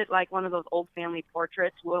treated it like one of those old family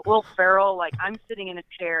portraits. Will Ferrell, I'm sitting in a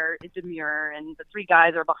chair, demure, and the three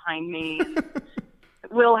guys are behind me. And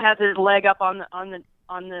Will has his leg up on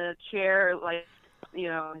the chair,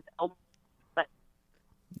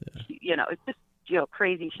 it's just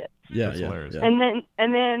crazy shit. Yeah, that's hilarious. Yeah.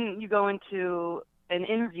 And then you go into an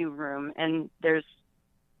interview room, and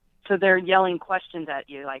they're yelling questions at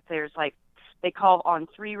you. They call on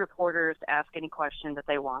 3 reporters to ask any question that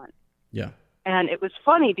they want. Yeah. And it was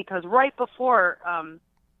funny because right before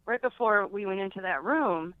we went into that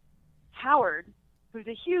room, Howard, who's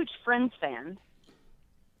a huge Friends fan,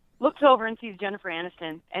 looks over and sees Jennifer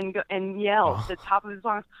Aniston and yells at the top of his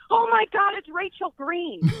lungs, "Oh my God, it's Rachel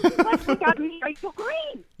Green! We got to meet Rachel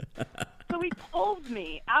Green!" So he pulls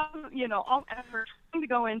me out, as we're trying to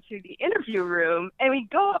go into the interview room, and we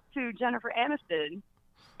go up to Jennifer Aniston.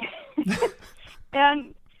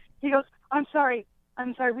 And he goes, I'm sorry,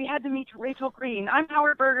 we had to meet Rachel Green. I'm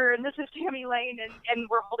Howard Berger, and this is Tammy Lane, and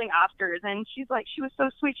we're holding Oscars. And she was so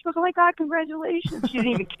sweet. She goes, "Oh my God, congratulations." She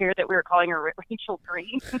didn't even care that we were calling her Rachel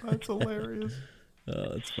Green. That's hilarious.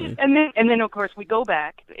 Oh, that's funny. And then of course we go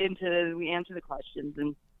back we answer the questions,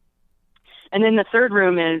 and then the third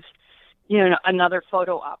room is, another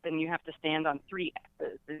photo op, and you have to stand on 3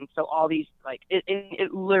 X's. And so all these,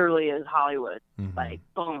 it literally is Hollywood. Mm-hmm.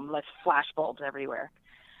 Boom, flash bulbs everywhere.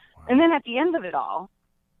 Wow. And then at the end of it all,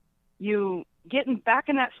 you get back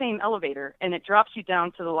in that same elevator, and it drops you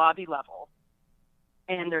down to the lobby level,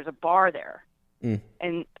 and there's a bar there. Mm.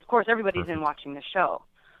 And of course, everybody's in watching the show.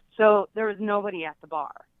 So there was nobody at the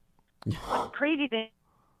bar. The crazy thing,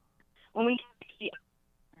 when we see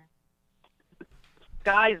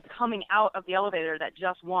guys coming out of the elevator that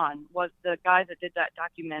just won, was the guy that did that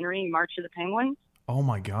documentary, March of the Penguins. Oh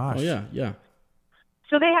my gosh. Oh yeah.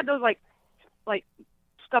 So they had those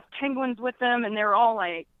stuffed penguins with them, and they were all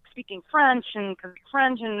speaking French, and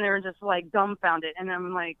they were just dumbfounded. And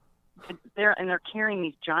I'm they're carrying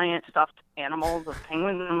these giant stuffed animals of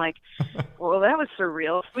penguins, and I'm like, well, that was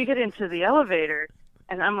surreal. We get into the elevator,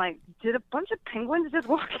 and I'm like, did a bunch of penguins just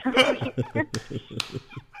walk out here?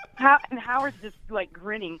 And Howard's just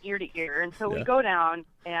grinning ear to ear. And so we go down,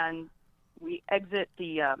 and we exit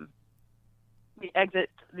the we exit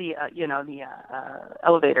the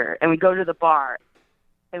elevator, and we go to the bar,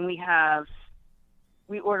 and we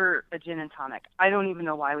order a gin and tonic. I don't even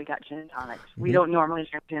know why we got gin and tonics. Mm-hmm. We don't normally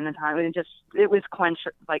drink gin and tonic. It was quench,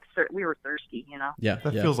 like we were thirsty, you know. Yeah,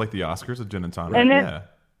 that feels like the Oscars, a gin and tonic. And then,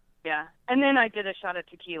 and then I did a shot of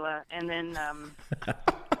tequila, and then I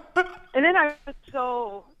was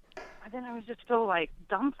just so like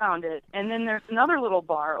dumbfounded. And then there's another little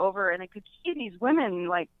bar over, and I could see these women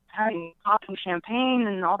like having popping champagne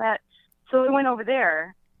and all that. So I went over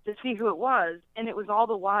there to see who it was, and it was all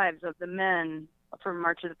the wives of the men from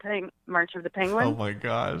March of the Penguin. Oh my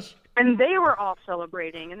gosh! And they were all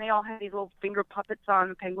celebrating, and they all had these little finger puppets on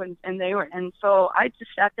the penguins, and so I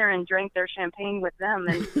just sat there and drank their champagne with them,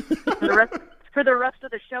 and for the rest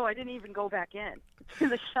of the show, I didn't even go back in to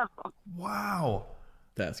the show. Wow,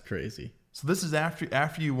 that's crazy. So this is after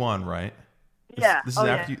you won, right? Yeah. This is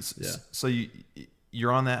after you. Yeah. So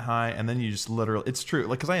you're on that high, and then you just literally. It's true,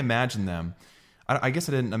 like, because I imagine them. I guess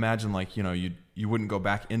I didn't imagine, like, you know, you wouldn't go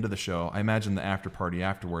back into the show. I imagine the after party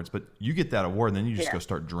afterwards, but you get that award, and then you just go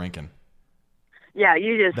start drinking. Yeah,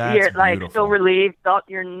 you're like so relieved, thought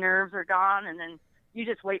your nerves are gone, and then you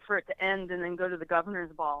just wait for it to end, and then go to the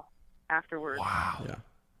governor's ball afterwards. Wow. Yeah.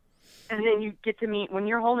 And then you get to meet, when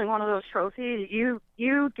you're holding one of those trophies, you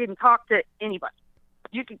can talk to anybody.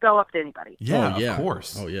 You can go up to anybody. Yeah, of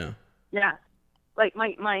course. Oh yeah. Yeah. Like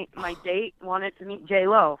my date wanted to meet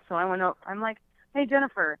J-Lo, so I went up. I'm like, hey,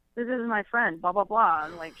 Jennifer, this is my friend, blah, blah, blah.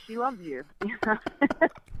 And, like, she loves you. Wow.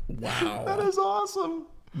 That is awesome.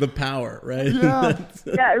 The power, right? Yeah.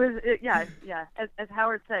 Yeah. As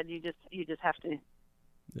Howard said, you just have to.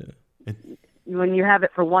 Yeah. When you have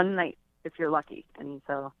it for one night, if you're lucky. And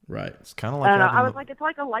so. Right. It's kind of like. I was like, it's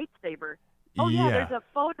like a lightsaber. Oh, yeah, there's a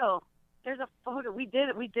photo. We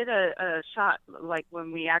did a shot, like,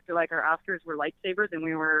 when we acted like our Oscars were lightsabers, and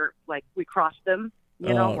we were, like, we crossed them.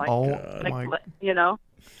 You know, you know.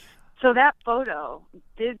 So that photo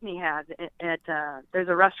Disney has at there's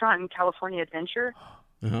a restaurant in California Adventure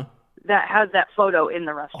that has that photo in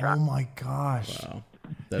the restaurant. Oh my gosh! Wow,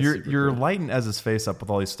 you're cool. Lighting Ez's face up with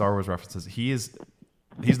all these Star Wars references. He's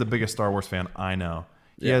the biggest Star Wars fan I know.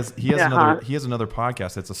 He has another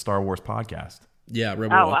podcast. It's a Star Wars podcast. Yeah,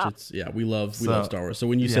 Rebel Watch. Wow. We love Star Wars. So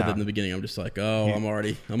when you said that in the beginning, I'm just like, I'm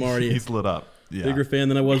already. He's lit up. Yeah. Bigger fan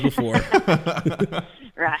than I was before.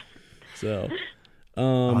 Right. So,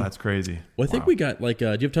 that's crazy. Well, I think we got like. Do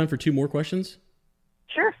you have time for 2 more questions?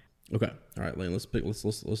 Sure. Okay. All right, Lane. Let's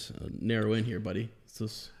narrow in here, buddy.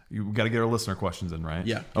 You got to get our listener questions in, right?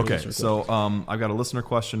 Yeah. Okay. So I've got a listener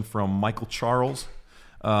question from Michael Charles.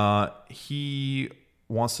 He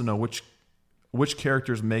wants to know which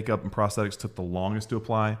character's makeup and prosthetics took the longest to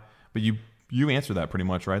apply. But you answered that pretty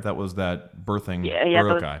much, right? That was that birthing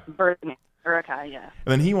Uruk-hai. Birthing Uruk-hai, yeah.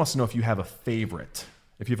 And then he wants to know if you have a favorite.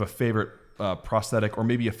 If you have a favorite prosthetic, or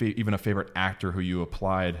maybe even a favorite actor who you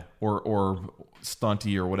applied, or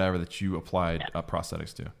stunty or whatever that you applied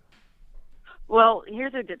prosthetics to. Well,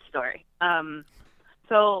 here's a good story.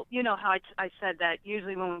 So you know how I said that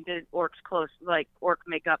usually when we did orcs close, like orc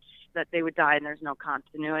makeups, that they would die and there's no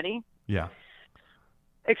continuity. Yeah.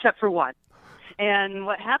 Except for one. And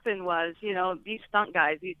what happened was, you know, these stunt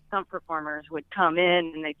performers would come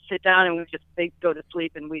in and they'd sit down and they'd go to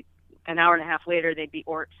sleep, and an hour and a half later they'd be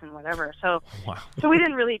orcs and whatever. So, So we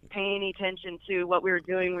didn't really pay any attention to what we were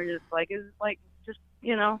doing. We were just like, it was like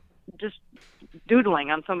just doodling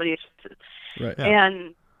on somebody's. Right. Yeah.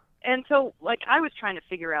 And so, like, I was trying to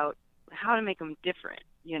figure out how to make them different.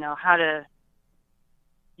 How to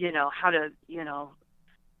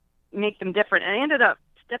make them different. And I ended up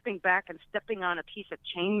stepping back and stepping on a piece of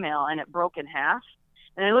chainmail, and it broke in half.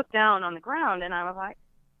 And I looked down on the ground, and I was like,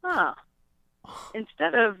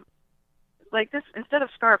 instead of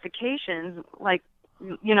scarifications, like,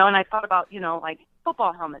 and I thought about, like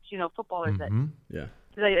football helmets, footballers that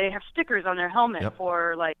they have stickers on their helmet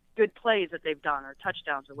for like good plays that they've done or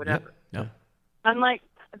touchdowns or whatever. Yep. I'm like,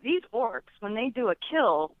 these orcs, when they do a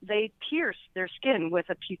kill, they pierce their skin with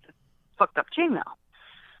a piece of fucked up chainmail.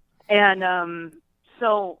 And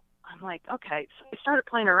so I'm like, okay. So I started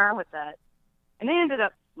playing around with that, and they ended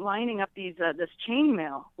up lining up this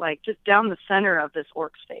chainmail, like just down the center of this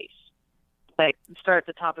orc's face. Like, start at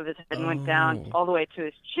the top of his head and went down all the way to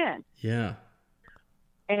his chin. Yeah.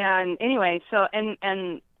 And anyway, so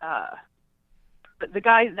the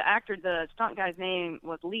stunt guy's name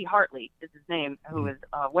was Lee Hartley, is his name, who was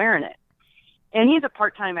wearing it. And he's a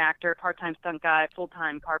part-time actor, part-time stunt guy,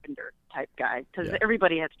 full-time carpenter type guy, because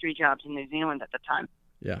everybody has 3 jobs in New Zealand at the time.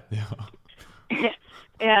 Yeah.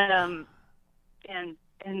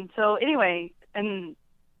 And so anyway, and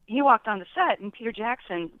he walked on the set, and Peter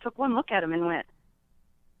Jackson took one look at him and went,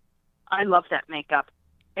 "I love that makeup,"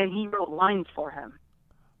 and he wrote lines for him.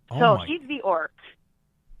 So he's the orc.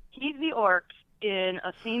 He's the orc in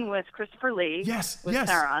a scene with Christopher Lee. With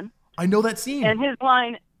Sauron. I know that scene. And his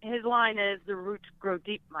line is, "The roots grow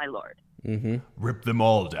deep, my lord." Mm-hmm. Rip them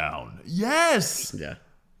all down. Yes. Yeah.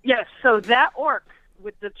 Yes. So that orc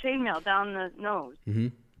with the chainmail down the nose. Mm-hmm.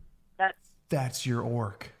 That's your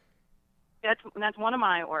orc. That's one of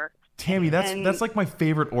my orcs. Tammy, that's like my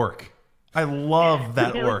favorite orc. I love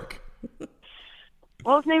that orc.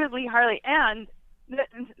 Well, his name is Lee Harley, and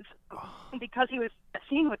because he was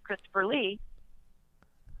seen with Christopher Lee,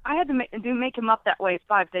 I had to make him up that way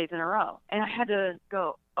 5 days in a row, and I had to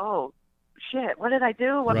go, "Oh shit, what did I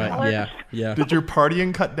do? What color?" Yeah. Did your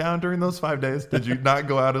partying cut down during those 5 days? Did you not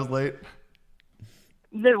go out as late?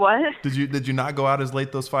 Did what? Did you not go out as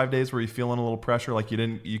late those 5 days? Were you feeling a little pressure, like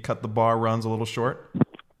you cut the bar runs a little short?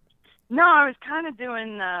 No, I was kind of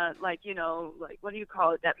doing like what do you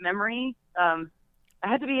call it? That memory. I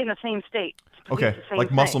had to be in the same state. Okay,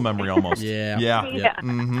 like muscle memory almost. Yeah.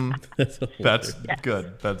 Mm-hmm. That's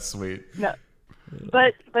good. That's sweet. No,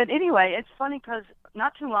 but anyway, it's funny because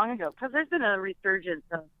not too long ago, because there's been a resurgence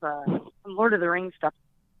of Lord of the Rings stuff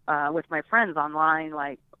with my friends online,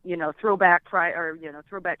 like Throwback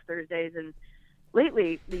Thursdays, and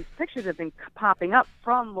lately these pictures have been popping up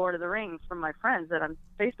from Lord of the Rings from my friends that I'm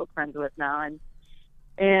Facebook friends with now,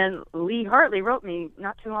 and Lee Hartley wrote me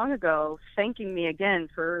not too long ago thanking me again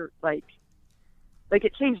for like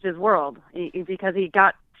it changed his world because he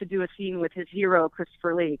got to do a scene with his hero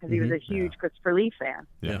Christopher Lee because he was a huge Christopher Lee fan.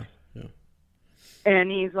 Yeah. And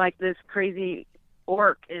he's like this crazy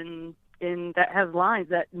orc in that has lines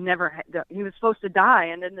that he was supposed to die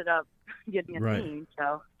and ended up getting a scene.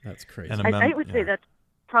 So that's crazy. I would say that's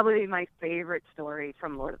probably my favorite story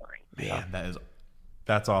from Lord of the Rings. Man,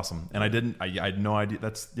 that's awesome. And I had no idea.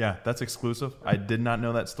 That's exclusive. I did not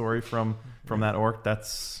know that story from that orc.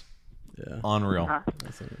 That's unreal.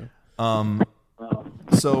 That's unreal.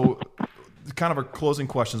 So kind of our closing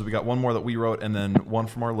questions. We got one more that we wrote and then one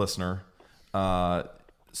from our listener.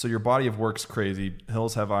 So your body of work's crazy.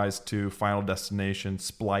 Hills Have Eyes 2, Final Destination,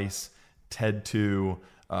 Splice, Ted 2,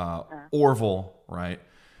 Orville, right?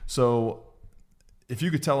 So if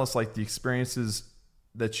you could tell us like the experiences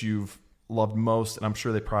that you've loved most, and I'm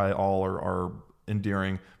sure they probably all are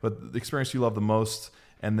endearing, but the experience you love the most,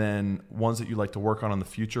 and then ones that you'd like to work on in the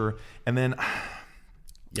future, and then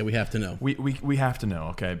we have to know. We have to know,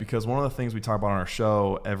 okay? Because one of the things we talk about on our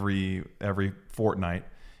show every fortnight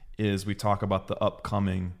is we talk about the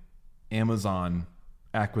upcoming Amazon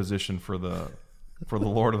acquisition for the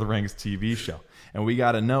Lord of the Rings TV show, and we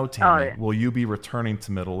got to know, Tammy, will you be returning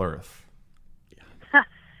to Middle Earth?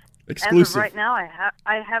 Exclusive. As of right now,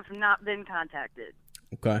 I have not been contacted.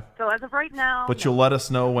 Okay. So as of right now, but you'll let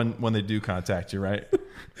us know when they do contact you, right?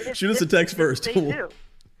 Shoot us a text first. They do.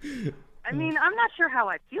 I mean, I'm not sure how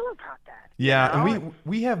I feel about that. Yeah, and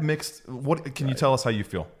we have mixed. What can you tell us how you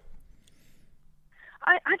feel?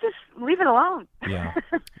 I just leave it alone. Yeah.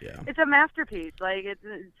 It's a masterpiece. Like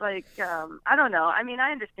it's like I don't know. I mean,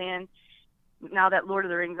 I understand now that Lord of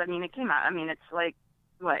the Rings. I mean, it came out. I mean, it's like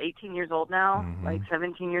 18 years old now, like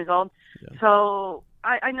 17 years old. Yeah. So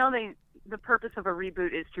I know the purpose of a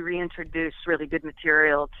reboot is to reintroduce really good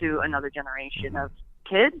material to another generation of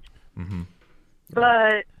kids. Mm-hmm.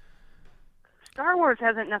 But Star Wars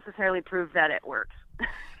hasn't necessarily proved that it works.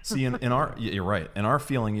 See, you're right. And our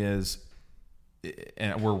feeling is,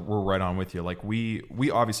 and we're right on with you. Like we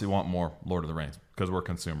obviously want more Lord of the Rings because we're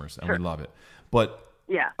consumers and we love it. But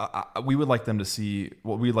we would like them to see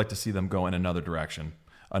we'd like to see them go in another direction,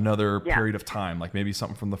 another period of time, like maybe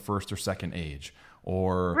something from the first or second age,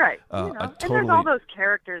 or and there's all those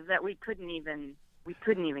characters that we couldn't even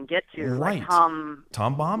get to, right? Like Tom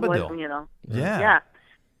Bombadil,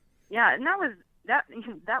 yeah, and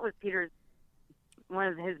that was Peter's one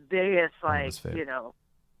of his biggest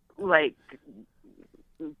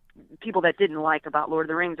people that didn't like about Lord of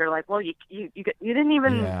the Rings are like, well, you didn't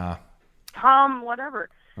even Tom whatever,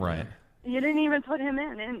 right? You didn't even put him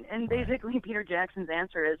in, and basically Peter Jackson's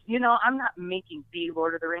answer is, I'm not making the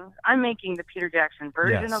Lord of the Rings. I'm making the Peter Jackson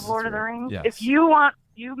version of Lord of the Rings. Yes. If you want,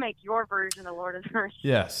 you make your version of Lord of the Rings.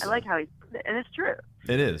 Yes. I like how and it's true.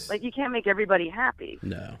 It is. Like, you can't make everybody happy.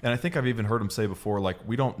 No. And I think I've even heard him say before, like,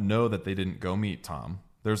 we don't know that they didn't go meet Tom.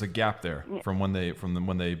 There's a gap there from when they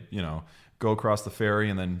go across the ferry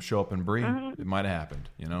and then show up in Bree. It might have happened.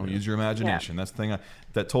 Use your imagination. That's the thing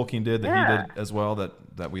that Tolkien did, that he did as well,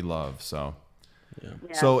 that we love. So,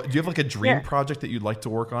 So, do you have like a dream project that you'd like to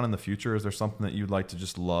work on in the future? Is there something that you'd like to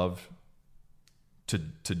just love to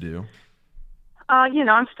do?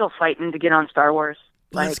 I'm still fighting to get on Star Wars.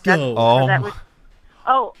 Let's go. And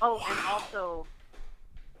also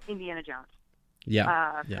Indiana Jones.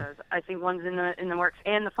 Yeah. Because I think one's in the works.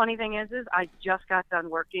 And the funny thing is I just got done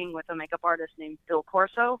working with a makeup artist named Phil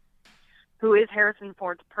Corso, who is Harrison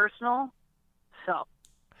Ford's personal. So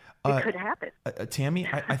it could happen. Tammy,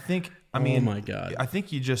 I think. Oh my God! I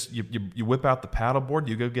think you just you whip out the paddleboard.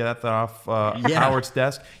 You go get that off Howard's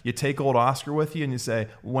desk. You take old Oscar with you, and you say,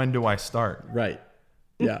 "When do I start?" Right.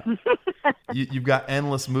 Yeah. You've got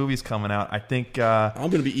endless movies coming out. I think I'm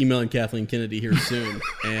going to be emailing Kathleen Kennedy here soon,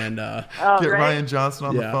 and get Ryan Johnson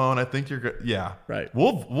on the phone. I think you're good. Yeah. Right.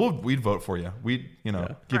 We'd vote for you. We'd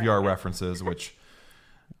give you our references, which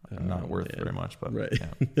not worth very much, but right.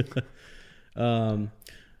 Yeah.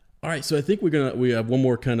 All right, so I think we have one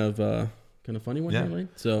more kind of funny one here, Lane.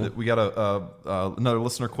 So we got another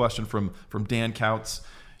listener question from Dan Couts.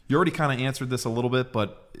 You already kind of answered this a little bit,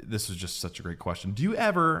 but this is just such a great question. Do you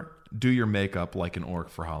ever do your makeup like an orc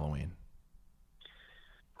for Halloween?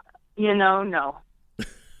 No.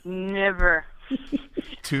 Never.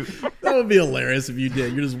 That would be hilarious if you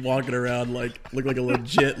did. You're just walking around look like a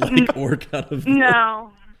legit orc out of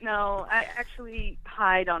No, I actually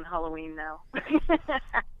hide on Halloween now.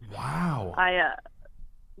 Wow. I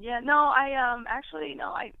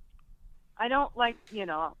don't like,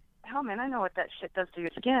 hell man, I know what that shit does to your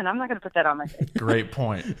skin. I'm not going to put that on my face. Great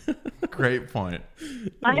point.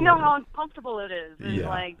 I know how uncomfortable it is. And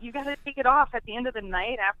you got to take it off at the end of the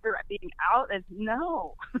night after being out.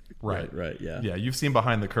 No. Right. Yeah. Yeah. You've seen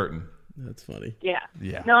behind the curtain. That's funny. Yeah.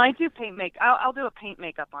 Yeah. No, I do paint makeup. I'll do a paint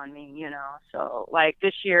makeup on me, So like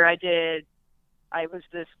this year I was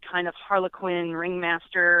this kind of Harlequin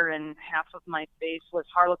ringmaster, and half of my face was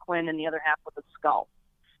Harlequin and the other half was a skull.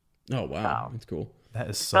 Oh, wow. That's cool. That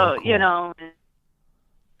is so cool.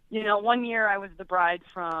 One year I was the bride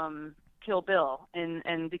from Kill Bill,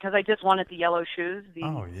 and because I just wanted the yellow shoes,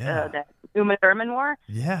 that Uma Thurman wore.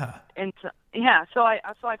 Yeah. And so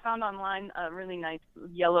I found online a really nice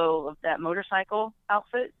yellow of that motorcycle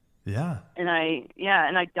outfit. Yeah. And I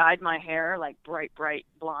dyed my hair like bright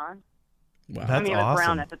blonde. Wow. That's it was awesome.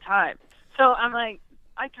 brown at the time. So I'm like,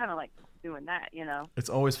 I kind of like doing that, It's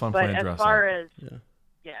always fun playing dress up.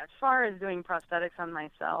 As far as doing prosthetics on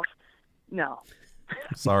myself, no.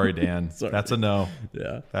 Sorry, Dan. That's a no.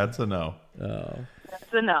 Yeah. That's a no. Oh.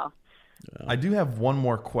 That's a no. I do have one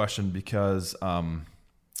more question because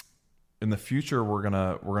in the future we're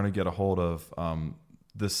gonna get a hold of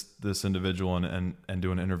this individual and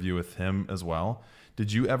do an interview with him as well.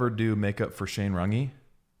 Did you ever do makeup for Shane Runge?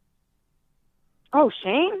 Oh,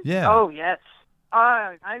 Shane? Yeah. Oh, yes.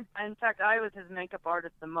 In fact, I was his makeup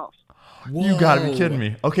artist the most. Whoa. You gotta be kidding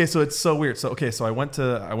me. Okay, so it's so weird. So I went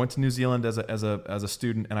to New Zealand as a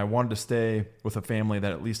student, and I wanted to stay with a family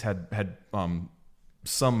that at least had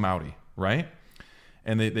some Maori, right?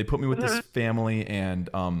 And they put me with this family, and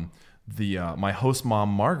my host mom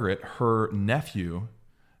Margaret, her nephew.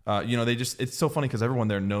 It's so funny because everyone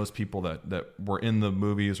there knows people that were in the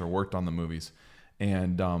movies or worked on the movies,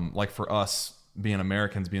 and like for us, being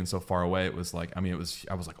Americans, being so far away, it was like, I was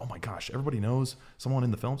like, oh my gosh, everybody knows someone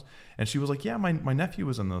in the films. And she was like, yeah, my nephew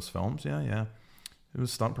was in those films. Yeah. He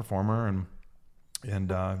was a stunt performer and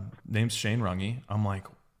name's Shane Runge. I'm like,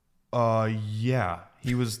 yeah,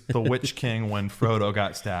 he was the Witch King when Frodo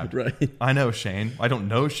got stabbed. Right. I know Shane. I don't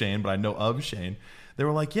know Shane, but I know of Shane. They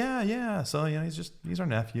were like, yeah. So he's our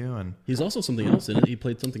nephew, and he's also something else in it. He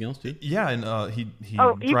played something else too. Yeah, and he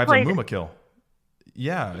drives a Mumakil.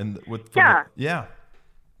 Yeah, and with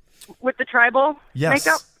with the tribal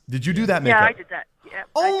makeup. Did you do that makeup? Yeah, I did that. Yeah.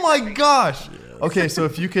 Oh my gosh. Yes. Okay, so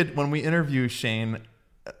if you could, when we interview Shane,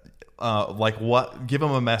 give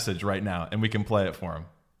him a message right now, and we can play it for him.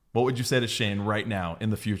 What would you say to Shane right now in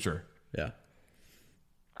the future? Yeah.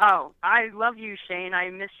 Oh, I love you, Shane. I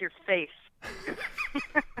miss your face.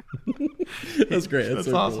 That's great. That's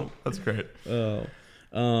so awesome. Cool. That's great. Oh.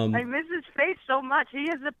 I miss his face so much. He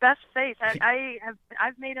has the best face.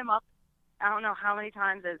 I've made him up, I don't know how many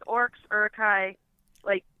times, as orcs, Uruk-hai,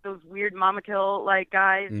 like those weird Mumakil like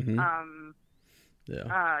guys. Mm-hmm.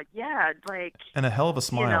 And a hell of a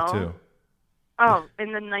smile too. Oh,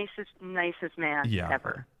 and the nicest man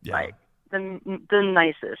ever. Yeah. Like the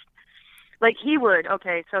nicest. Like he would.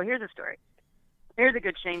 Okay, so here's a story. Here's a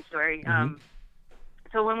good Shane story. Mm-hmm.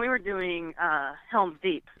 So when we were doing Helm's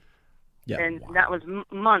Deep. Yeah. And that was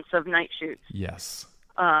months of night shoots. Yes.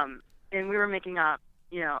 And we were making up,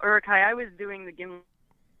 Uruk-hai. I was doing the Gimli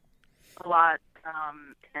a lot,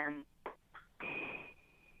 and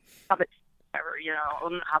Hobbit, whatever,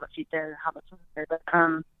 Hobbit feet there,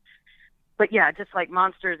 but yeah, just like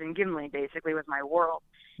monsters and Gimli basically was my world.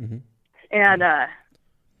 Mm-hmm. And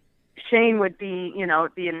Shane would be, you know,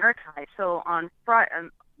 be in archive. So on Friday,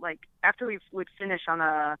 like after we would finish on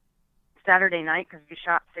a Saturday night, because we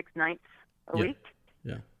shot 6 nights a week.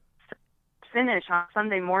 Yeah. Finish on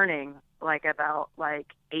Sunday morning, like about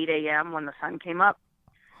 8 a.m. when the sun came up.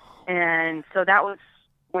 And so that was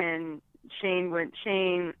when Shane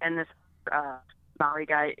and this Maori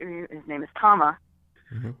guy, his name is Tama,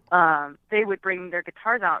 they would bring their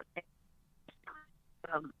guitars out.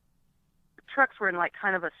 Trucks were in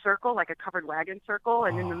kind of a circle, like a covered wagon circle,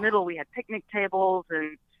 and in the middle we had picnic tables,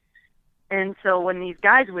 and so when these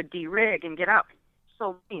guys would de-rig and get out,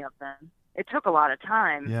 so many of them, it took a lot of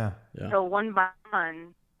time. Yeah. So one by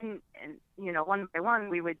one, and you know, one by one,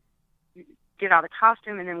 we would get out of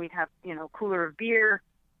costume, and then we'd have, you know, cooler of beer.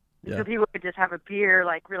 Yeah. So people would just have a beer,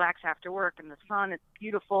 relax after work in the sun. It's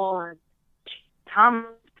beautiful. And Tom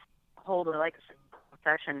hold a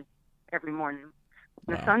session every morning.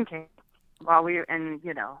 Wow. The sun came while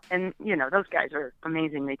those guys are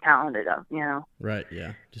amazingly talented, you know. Right.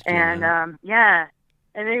 Yeah. And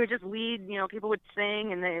they would just lead. You know, people would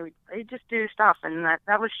sing, and they'd just do stuff. And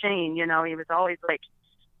that was Shane. You know, he was always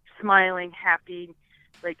smiling, happy.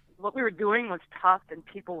 What we were doing was tough, and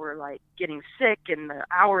people were getting sick, and the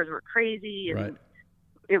hours were crazy, and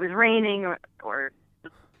it was raining, or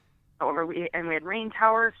we had rain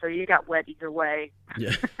towers, so you got wet either way.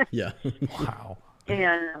 Yeah, yeah. Wow.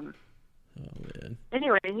 And oh man.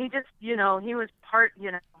 Anyway, he just, you know, he was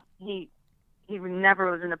he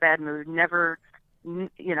never was in a bad mood, never,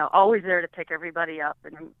 you know, always there to pick everybody up,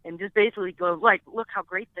 and just basically go look how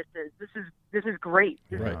great this is. This is great.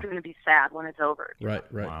 This is going to be sad when it's over. Right.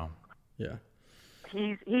 Wow. Yeah.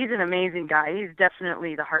 He's an amazing guy. He's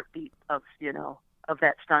definitely the heartbeat of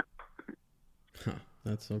that stunt. Huh,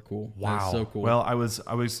 that's so cool. Wow. That's so cool. Well,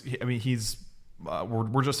 I mean, he's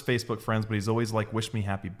we're just Facebook friends, but he's always wish me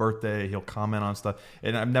happy birthday. He'll comment on stuff,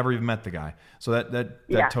 and I've never even met the guy. So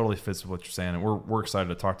that totally fits with what you're saying, and we're excited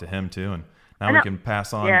to talk to him too. And now we can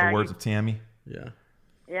pass on the words of Tammy. Yeah.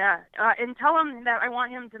 Yeah, and tell him that I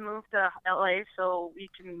want him to move to LA so we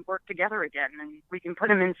can work together again, and we can put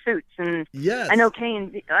him in suits. And yes. I know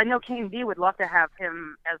K&D would love to have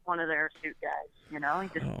him as one of their suit guys. You know.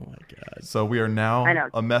 Oh my God. So we are now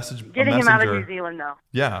a messenger. Getting him out of New Zealand though.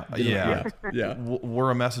 Yeah. Yeah.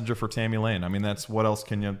 We're a messenger for Tammy Lane. I mean, what else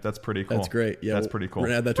can you? That's pretty cool. That's great. Yeah, that's pretty cool. We're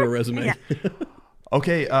gonna add that to our resume. Yeah.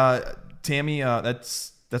 Okay, Tammy.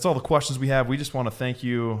 That's all the questions we have. We just want to thank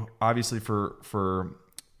you, obviously, for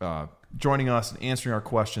joining us and answering our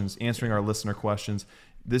questions, answering our listener questions.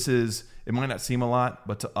 It might not seem a lot,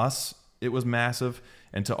 but to us, it was massive.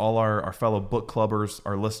 And to all our fellow book clubbers,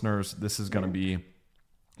 our listeners, this is going to be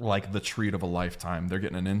like the treat of a lifetime. They're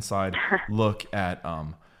getting an inside look at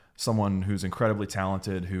someone who's incredibly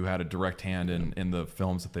talented, who had a direct hand in the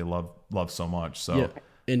films that they love so much. So. Yeah.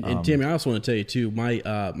 And Tammy, I also want to tell you too,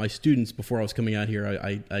 my students, before I was coming out here,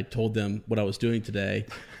 I told them what I was doing today,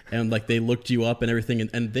 and they looked you up and everything,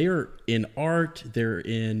 and they're in art, they're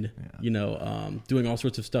in doing all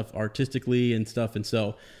sorts of stuff artistically and stuff, and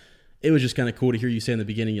so it was just kind of cool to hear you say in the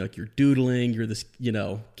beginning, you're doodling, you're this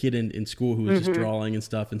kid in school who was just drawing and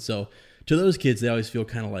stuff, and so to those kids, they always feel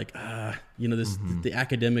kind of the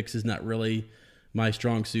academics is not really my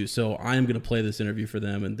strong suit, so I'm going to play this interview for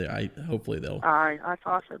them, and hopefully they'll. That's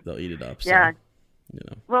awesome. They'll eat it up. Yeah.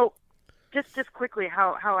 So, Well, just quickly,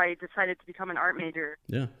 how I decided to become an art major.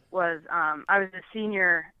 Yeah. Was I was a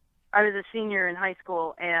senior in high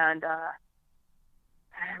school, and I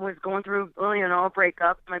was going through a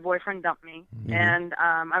breakup. My boyfriend dumped me, and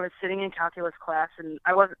I was sitting in calculus class, and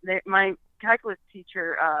my calculus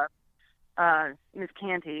teacher, Miss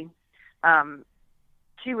Canty.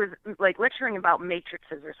 She was lecturing about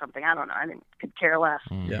matrices or something. I don't know. I could care less.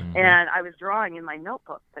 Yeah. And I was drawing in my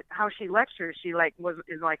notebook. But how she lectures, she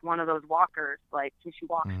is one of those walkers. She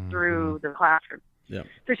walks through the classroom. Yeah.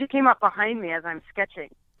 So she came up behind me as I'm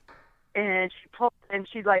sketching, and she pulled and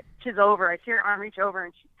she reaches over. I see her arm reach over,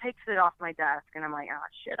 and she takes it off my desk, and I'm like, oh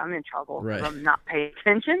shit, I'm in trouble. Right. I'm not paying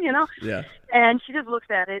attention, Yeah. And she just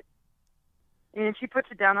looks at it, and she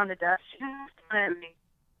puts it down on the desk. She looks at me,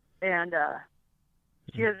 and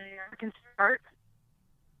she goes, "You can start?"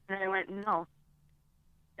 And I went, "No."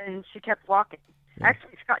 And she kept walking. Yeah.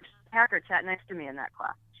 Actually, Scott Packard sat next to me in that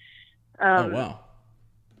class. Oh, wow.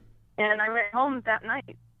 And I went home that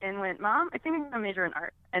night and went, "Mom, I think I'm going to major in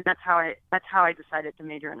art." And that's how I decided to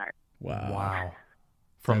major in art. Wow.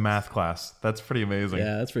 From math class. That's pretty amazing.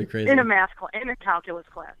 Yeah, that's pretty crazy. In a math class, in a calculus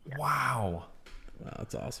class. Yeah. Wow. Wow,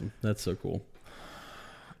 that's awesome. That's so cool.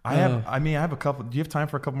 I have a couple. Do you have time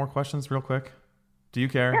for a couple more questions real quick? Do you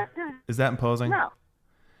care? Yeah. Is that imposing? No.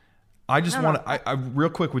 I just want to, I real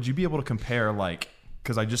quick, would you be able to compare, like,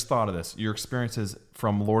 because I just thought of this, your experiences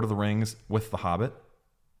from Lord of the Rings with The Hobbit?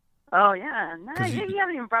 Oh, yeah. No, you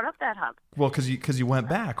haven't even brought up that Hobbit. Well, because you went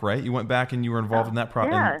back, right? You went back and you were involved in that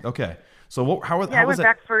process. Yeah. Okay. So how was I went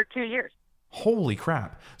back for 2 years. Holy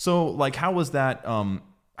crap. So, like, how was that,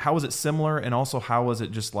 how was it similar? And also, how was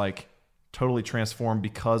it just, like, totally transformed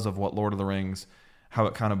because of what Lord of the Rings, how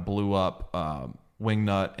it kind of blew up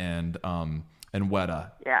Wingnut and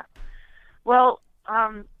Weta? Yeah. Well,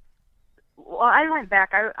 I went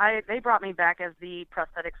back. They brought me back as the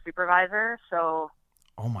prosthetic supervisor, so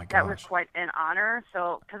oh my gosh, that was quite an honor.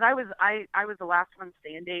 So, because I was the last one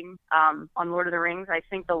standing on Lord of the Rings. I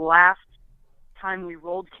think the last time we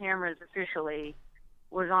rolled cameras officially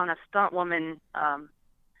was on a stunt woman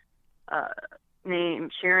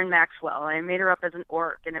named Sharon Maxwell. I made her up as an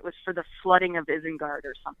orc, and it was for the flooding of Isengard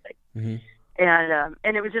or something. Mm-hmm.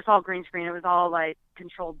 And it was just all green screen. It was all like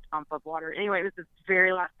controlled dump of water. Anyway, it was the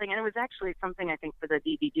very last thing, and it was actually something I think for the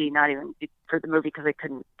DVD, not even for the movie because I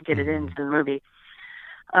couldn't get it into the movie.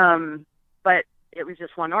 But it was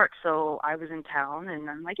just one orc, so I was in town, and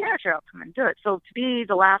I'm like, yeah, sure, I'll come and do it. So to be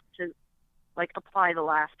the last to like apply the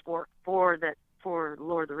last orc for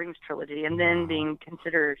Lord of the Rings trilogy, and then being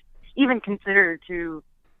considered to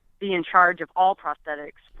be in charge of all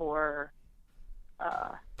prosthetics for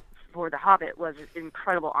The Hobbit was an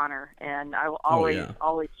incredible honor, and I will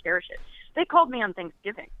always cherish it. They called me on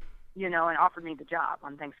Thanksgiving, and offered me the job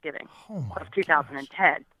on Thanksgiving of 2010.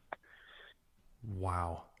 Gosh.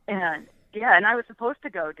 Wow. And I was supposed to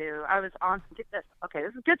go I was on, get this. Okay,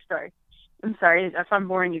 this is a good story. I'm sorry if I'm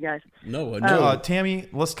boring you guys. No. Tammy,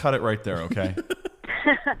 let's cut it right there, okay?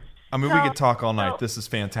 I mean, we could talk all night. This is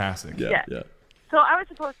fantastic. Yeah. So I was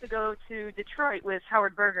supposed to go to Detroit with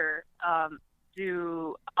Howard Berger,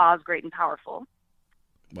 do Oz Great and Powerful.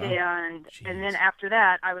 Wow. And then after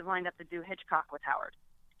that, I was lined up to do Hitchcock with Howard.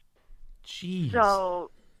 Jeez. So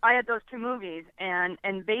I had those two movies, and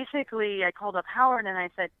basically I called up Howard and I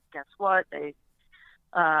said, guess what? They,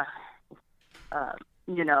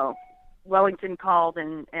 Wellington called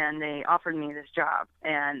and they offered me this job.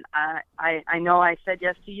 And I know I said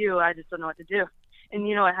yes to you. I just don't know what to do. And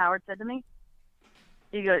you know what Howard said to me?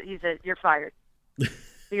 He said, you're fired.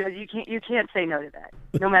 He goes, you can't say no to that,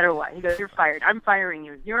 no matter what. He goes, you're fired. I'm firing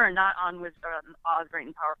you. You are not on with Oz Great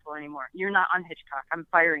and Powerful anymore. You're not on Hitchcock. I'm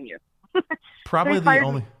firing you. Probably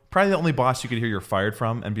the only boss you could hear you're fired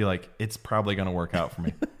from and be like, it's probably going to work out for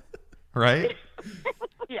me, right?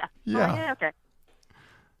 Yeah. Yeah. Oh, yeah. Okay.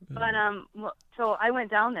 But so I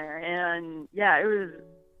went down there, and yeah,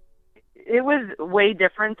 it was way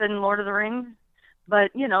different than Lord of the Rings,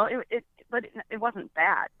 but it wasn't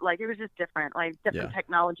bad. Like, it was just different, like different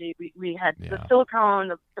technology. We had the silicone,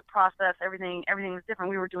 the process, everything was different.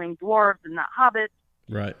 We were doing dwarves and not hobbits.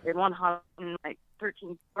 Right. We had one hobbit and like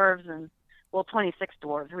 13 dwarves and 26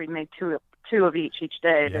 dwarves. We made two of each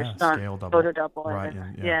day. There's stunt, photo double. Right.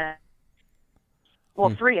 Yeah. Well,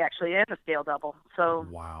 3 actually, and a scale double. So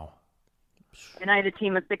wow. And I had a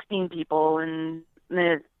team of 16 people, and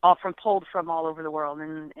they're all pulled from all over the world,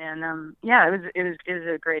 and it was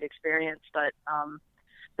a great experience, but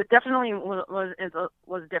definitely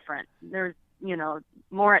was different. There's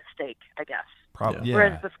more at stake, I guess. Probably. Yeah.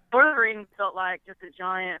 Whereas the Lord of the Rings felt like just a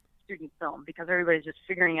giant student film because everybody's just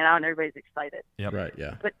figuring it out and everybody's excited. Yep. Right.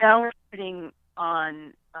 Yeah. But now we're sitting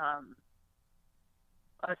on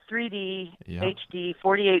a 3D HD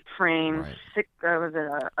 48 frame,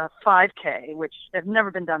 a 5K, which have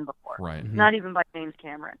never been done before. Right. Mm-hmm. Not even by James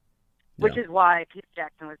Cameron, which is why Peter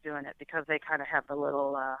Jackson was doing it, because they kind of have a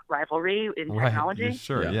little rivalry in technology.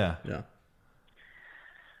 Sure. Yeah.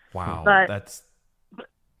 Wow.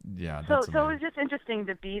 So it was just interesting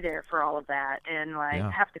to be there for all of that and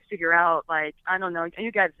have to figure out, I don't know,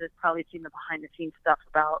 you guys have probably seen the behind the scenes stuff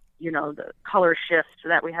about, the color shifts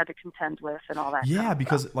that we had to contend with and all that. Yeah,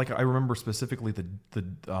 because I remember specifically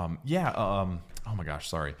oh my gosh,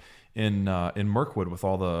 sorry. In Mirkwood with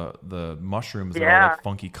all the mushrooms that are like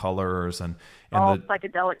funky colors and all the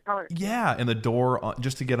psychedelic colors. Yeah, and the door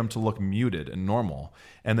just to get them to look muted and normal.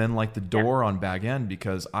 And then the door on Bag End,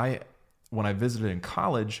 because when I visited in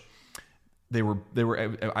college, they were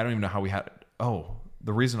I don't even know how we had.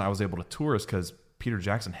 The reason I was able to tour is because Peter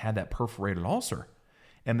Jackson had that perforated ulcer,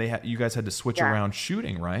 and you guys had to switch around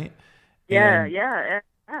shooting, right? Yeah.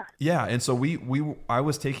 And so I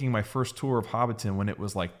was taking my first tour of Hobbiton when it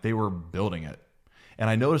was they were building it, and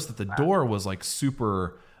I noticed that the door was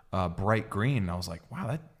super bright green. And I was like,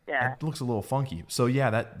 wow, that looks a little funky. So yeah,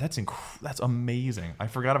 that's amazing. I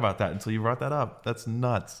forgot about that until you brought that up. That's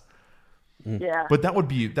nuts. Yeah. But that would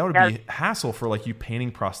be hassle for you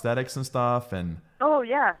painting prosthetics and stuff, and Oh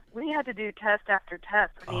yeah, we had to do test after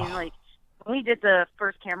test. I mean, like when we did the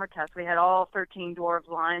first camera test, we had all 13 dwarves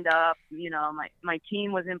lined up. You know, my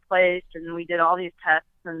team was in place, and we did all these tests,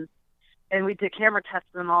 and we did camera tests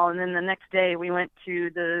them all. And then the next day, we went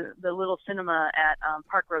to the little cinema at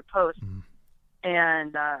Park Road Post,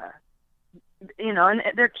 and you know, and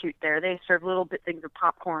they're cute there. They serve little things of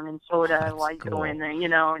popcorn and soda while you go in there. You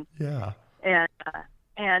know,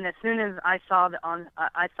 and as soon as I saw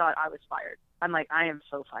I thought I was fired. I'm like, I am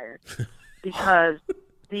so fired because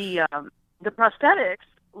the prosthetics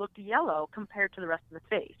looked yellow compared to the rest of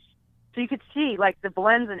the face. So you could see like the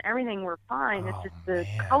blends and everything were fine. It's just the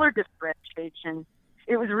color differentiation.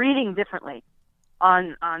 It was reading differently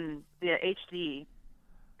on the HD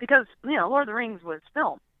because, you know, Lord of the Rings was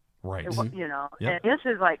film. Right. You know, and this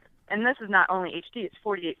is not only HD, it's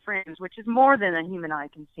 48 frames, which is more than a human eye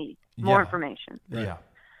can see. More information. Yeah.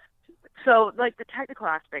 So, like, the technical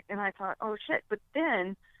aspect, and I thought, oh, shit. But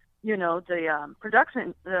then, you know, the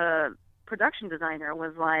production designer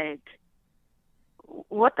was like,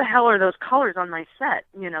 what the hell are those colors on my set?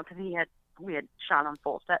 You know, because we had shot on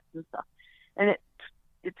full sets and stuff. And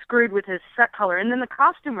it screwed with his set color. And then the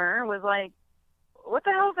costumer was like, what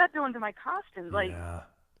the hell is that doing to my costumes? Like,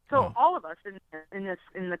 so all of us in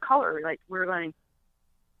the color, like, we're going,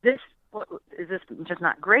 what, is this just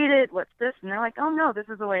not graded? What's this? And they're like, oh no, this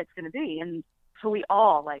is the way it's going to be. And so we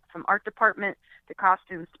all, like, from art department to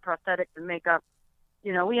costumes to prosthetics and makeup,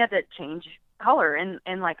 you know, we had to change color and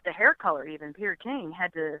like the hair color. Even Peter King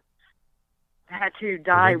had to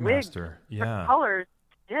dye wigs for colors,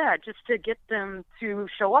 just to get them to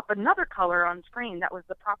show up another color on screen that was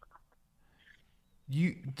the proper color.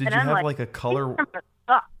 Did you have like a color?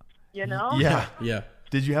 You know? Yeah.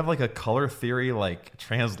 Did you have like a color theory, like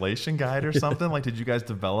translation guide or something? Like, did you guys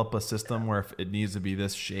develop a system where if it needs to be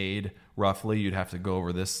this shade roughly, you'd have to go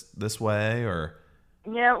over this way, or?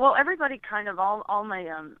 Yeah, well, everybody kind of all the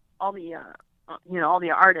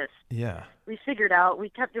artists. Yeah. We figured out. We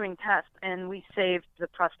kept doing tests, and we saved the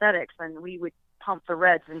prosthetics, and we would pump the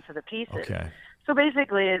reds into the pieces. Okay. So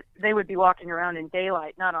basically, they would be walking around in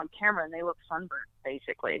daylight, not on camera, and they looked sunburned.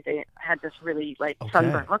 Basically, they had this really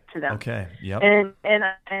sunburned look to them. Okay. Yep. And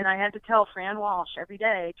I had to tell Fran Walsh every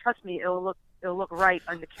day, trust me, it'll look right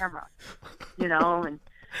on the camera, you know. And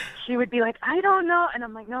she would be like, I don't know, and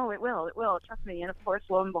I'm like, no, it will, trust me. And of course,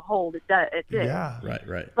 lo and behold, it did. Yeah.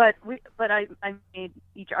 Right. But I made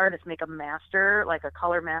each artist make a master, like a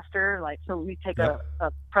color master, like, so we take a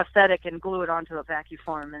prosthetic and glue it onto a vacuum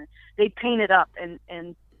form, and they'd paint it up and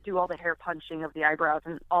do all the hair punching of the eyebrows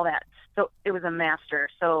and all that. So it was a master.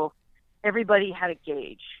 So everybody had a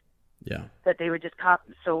gauge. Yeah. That they would just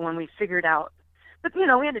copy. So when we figured out, but you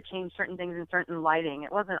know, we had to change certain things in certain lighting.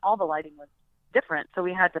 It wasn't all the lighting was different, so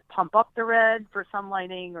we had to pump up the red for some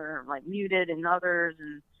lighting or like muted in others,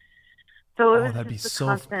 and so it was that'd just be so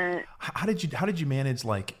constant. How did you manage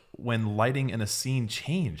like when lighting in a scene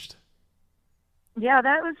changed? Yeah,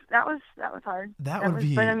 that was hard. That would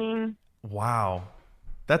be. But I mean, wow,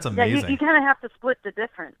 that's amazing. Yeah, you kind of have to split the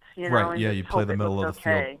difference, you know. Right. Yeah, you play the middle of the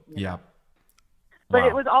field. Yeah. But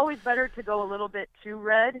it was always better to go a little bit too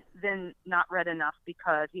red than not red enough,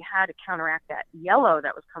 because you had to counteract that yellow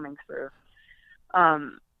that was coming through.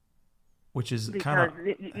 Which is kind of,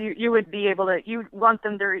 you would be able to, you want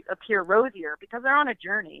them to appear rosier because they're on a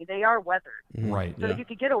journey. They are weathered. Right. So you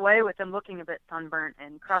could get away with them looking a bit sunburnt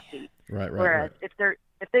and crusty. Right. Whereas if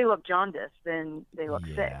they look jaundiced, then they look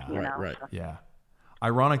sick, you know? Right. So. Yeah.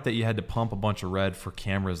 Ironic that you had to pump a bunch of red for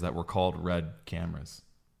cameras that were called red cameras.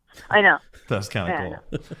 I know. That's kind of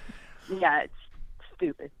cool. Yeah, it's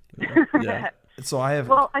stupid. Yeah. So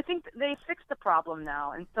Well, I think they fixed the problem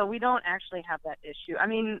now, and so we don't actually have that issue. I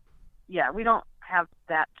mean, yeah, we don't have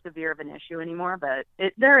that severe of an issue anymore, but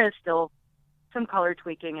there is still some color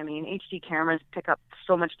tweaking. I mean, HD cameras pick up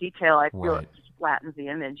so much detail. I feel it just flattens the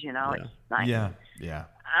image, you know. Yeah. It's nice. Yeah.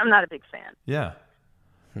 I'm not a big fan. Yeah.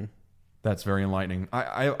 That's very enlightening.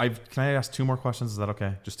 Can I ask 2 more questions? Is that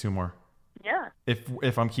okay? Just 2 more. Yeah. If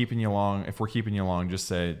we're keeping you along, just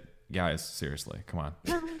say, guys, seriously, come on.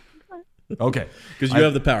 Okay, because you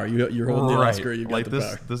have the power. You're holding the Oscar. You got like the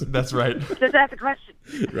power. That's right. Just ask a question.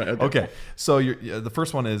 Right. Okay. So the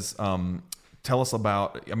first one is, tell us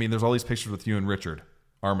about. I mean, there's all these pictures with you and Richard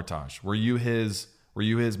Armitage. Were you his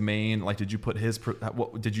main? Like, did you put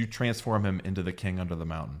did you transform him into the King Under the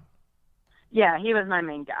Mountain? Yeah, he was my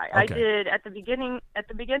main guy. Okay. I did at the beginning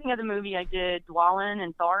of the movie. I did Dwalin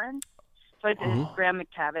and Thorin. So I did Graham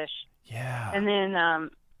McTavish. Yeah. And then,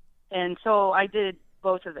 and so I did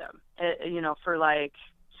both of them, you know, for like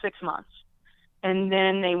 6 months. And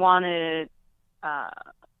then they wanted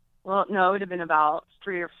Well, no, it would have been about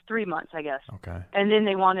 3 months, I guess. Okay. And then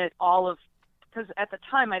they wanted because at the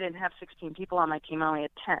time I didn't have 16 people on my team, I only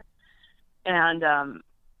had 10.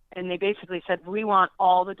 And they basically said, we want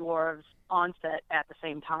all the dwarves on set at the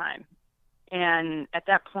same time. And at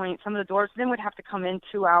that point, some of the dwarves then would have to come in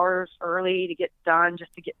 2 hours early to get done,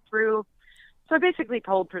 just to get through. So I basically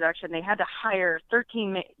told production they had to hire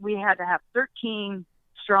 13, we had to have 13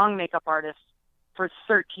 strong makeup artists for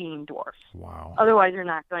 13 dwarfs. Wow. Otherwise, you're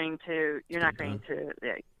not going to,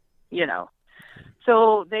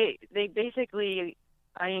 So they basically,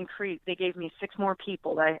 they gave me 6 more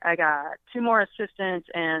people. I got 2 more assistants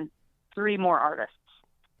and 3 more artists.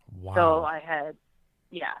 Wow. So I had,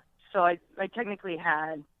 So I technically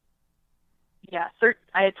had,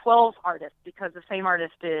 I had 12 artists because the same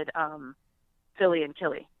artist did Philly and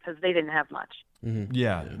Killy because they didn't have much. Mm-hmm.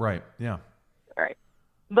 Yeah, right. Yeah. Right.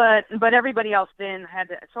 But everybody else then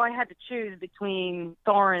so I had to choose between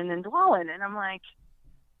Thorin and Dwalin, and I'm like,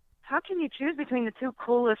 how can you choose between the 2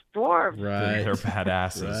 coolest dwarves? Right. They're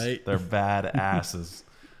badasses. Right. They're badasses.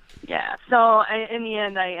 Yeah. So in the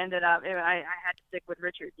end, I ended up, I had to stick with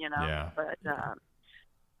Richard, Yeah. But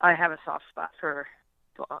I have a soft spot for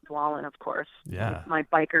Dwalin, of course. Yeah. My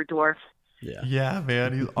biker dwarf. Yeah. Yeah,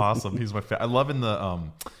 man, he's awesome. He's my favorite. I love in the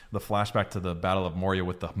flashback to the Battle of Moria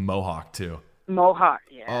with the Mohawk too. Mohawk,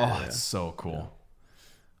 yeah. Oh, it's so cool.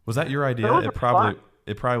 Was that your idea? It probably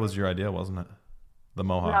was your idea, wasn't it? The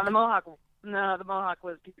Mohawk. No, the Mohawk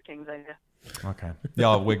was Peter King's idea. Okay. Yeah,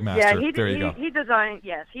 Wigmaster. Yeah, there you go. He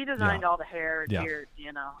designed all the hair, beard,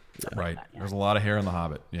 Right. Like that, There's a lot of hair in The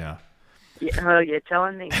Hobbit. Yeah. Yeah, well, you're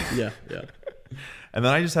telling me. Yeah. And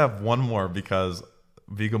then I just have one more because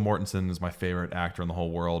Viggo Mortensen is my favorite actor in the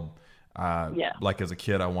whole world. Like as a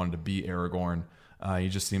kid, I wanted to be Aragorn. He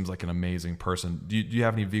just seems like an amazing person. Do you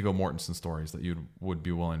have any Viggo Mortensen stories that you would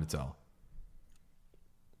be willing to tell?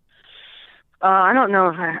 I don't know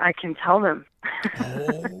if I can tell them.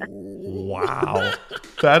 Oh, wow.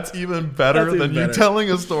 That's even better than you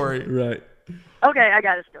telling a story. Right. Okay, I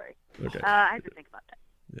got a story. Okay. I have to think about that.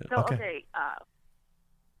 Yeah. So, okay,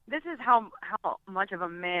 this is how much of a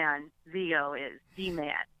man Viggo is, the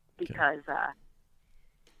man. Because,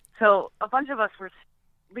 so a bunch of us were,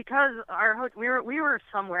 because we were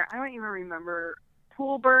somewhere, I don't even remember,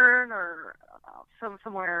 Poolburn or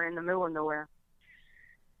somewhere in the middle of nowhere.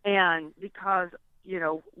 And because,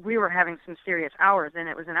 we were having some serious hours, and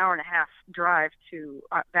it was an 1.5-hour drive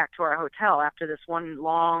back to our hotel after this one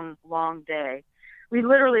long, long day. We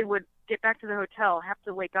literally would get back to the hotel, have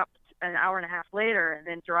to wake up an 1.5 hours later, and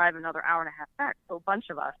then drive another 1.5 hours back. So a bunch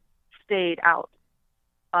of us stayed out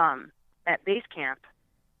at base camp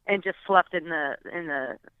and just slept in the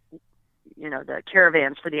the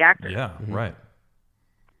caravans for the actors. Yeah, right.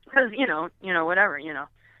 Because whatever.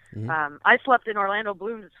 Mm-hmm. I slept in Orlando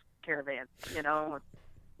Bloom's caravan,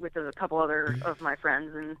 with a couple other of my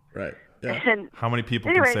friends, and right. Yeah. And how many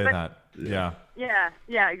people can say that? Yeah.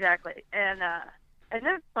 Yeah, exactly. And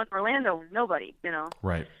then on Orlando, nobody,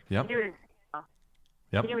 Right. Yep. He was,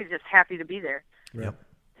 Yep. He was just happy to be there. Yep.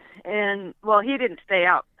 And well, he didn't stay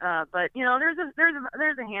out, but there's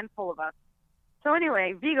a handful of us. So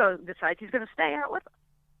anyway, Viggo decides he's going to stay out with us.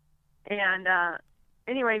 And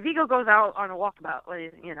anyway, Viggo goes out on a walkabout,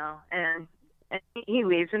 and he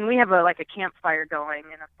leaves, and we have a campfire going.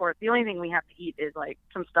 And of course, the only thing we have to eat is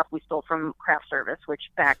some stuff we stole from craft service,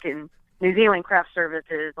 which back in New Zealand, craft service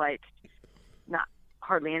is not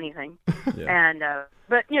hardly anything. Yeah. And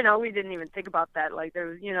but we didn't even think about that. There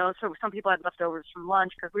was, so some people had leftovers from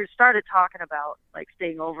lunch because we started talking about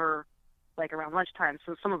staying over around lunchtime.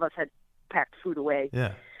 So some of us had packed food away.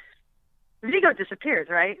 Yeah. Viggo disappears,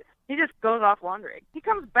 right? He just goes off wandering. He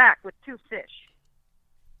comes back with 2 fish.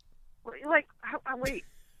 Wait,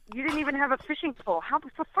 you didn't even have a fishing pole. How the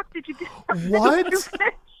fuck did you do what? 2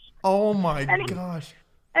 fish? Oh my gosh.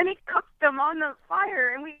 And he cooked them on the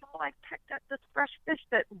fire, and we picked up this fresh fish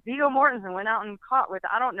that Viggo Mortensen went out and caught with,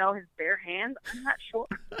 I don't know, his bare hands. I'm not sure.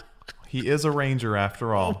 He is a ranger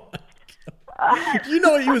after all. He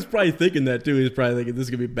was probably thinking that too. He was probably thinking this is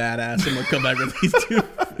gonna be badass. I'm gonna come back with these 2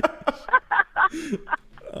 fish.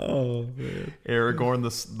 Oh man, Aragorn,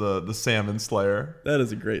 the salmon slayer. That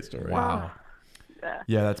is a great story. Wow.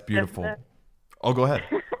 Yeah, that's beautiful. Oh, go ahead.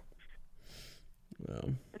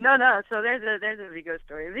 Well. No. So there's a Viggo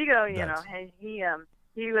story. Viggo, he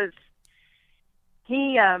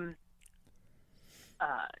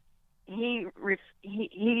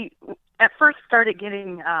at first started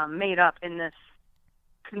getting made up in this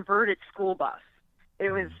converted school bus.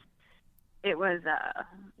 It was it was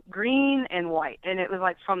green and white, and it was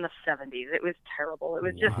like from the 70s. It was terrible. It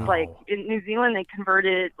was just like in New Zealand they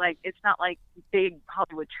converted, like, it's not like big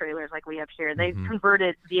Hollywood trailers like we have here. They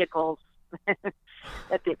converted vehicles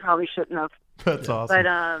that they probably shouldn't have. That's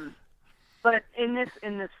awesome. But in this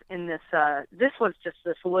this was just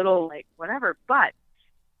this little, like, whatever, but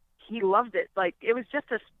he loved it. Like, it was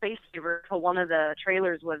just a space saver until one of the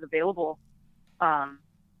trailers was available,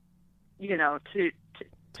 you know, to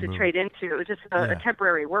trade into. It was just a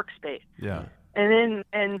temporary workspace. Yeah.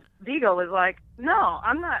 And Vigo was like, no,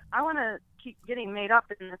 I'm not. I want to keep getting made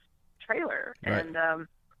up in this trailer. Right.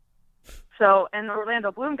 And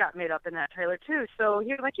Orlando Bloom got made up in that trailer too. So he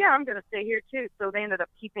was like, yeah, I'm going to stay here too. So they ended up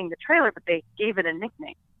keeping the trailer, but they gave it a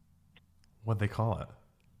nickname. What'd they call it?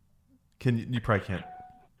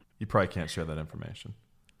 You probably can't share that information.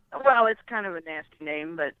 Well, it's kind of a nasty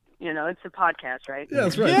name, but you know, it's a podcast, right? Yeah,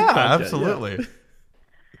 that's right. Yeah, absolutely. Yeah.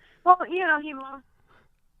 Well, you know, he loves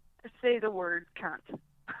to say the word cunt.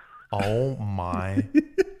 Oh my.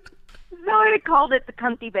 So he called it the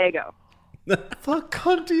Cunty Bago. The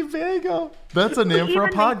Cunty Bago. That's a name for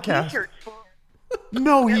a podcast.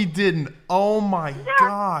 No, he didn't. Oh my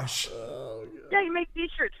gosh. Yeah, he made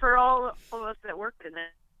t-shirts for all of us that worked in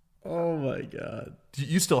it. Oh my God.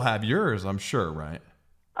 You still have yours, I'm sure, right?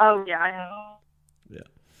 Oh yeah, I have. Yeah.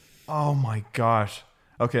 Oh my gosh.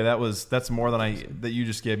 Okay, that's more than that you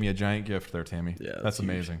just gave me a giant gift there, Tammy. Yeah, that's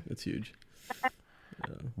amazing. It's huge.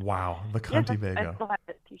 Wow, the Cunty Bago. I still have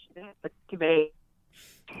that t-shirt. The Cunty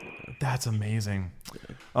That's amazing.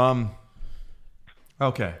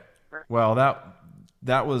 Okay. Well,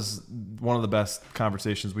 that was one of the best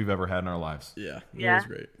conversations we've ever had in our lives. Yeah. That was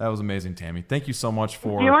great. That was amazing, Tammy. Thank you so much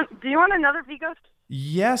for. Do you want another Vigo?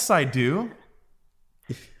 Yes, I do.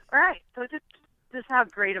 All right. So just how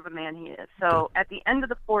great of a man he is. So at the end of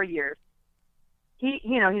the 4 years, he's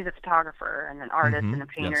a photographer and an artist and a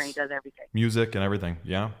painter. Yes. And he does everything. Music and everything.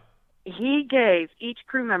 Yeah. He gave each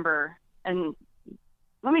crew member, and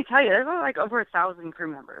let me tell you, there's like over 1,000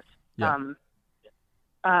 crew members. Yeah.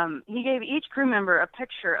 He gave each crew member a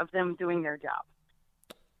picture of them doing their job.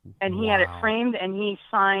 And he had it framed, and he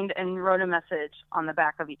signed and wrote a message on the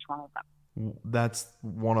back of each one of them. That's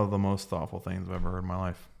one of the most thoughtful things I've ever heard in my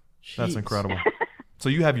life. Jeez. That's incredible. So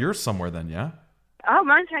you have yours somewhere then, yeah? Oh,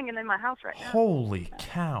 mine's hanging in my house right now. Holy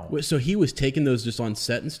cow. Wait, so he was taking those just on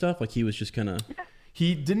set and stuff? Like he was just kind of...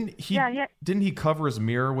 Didn't he cover his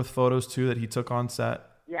mirror with photos too that he took on set?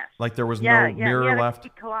 Yes. Like there was no mirror left?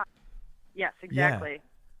 Yes, exactly. Yeah.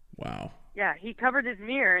 Wow. Yeah, he covered his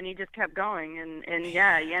mirror and he just kept going, and it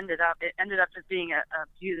ended up just being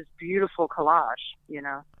this beautiful collage, you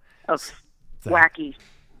know, of wacky.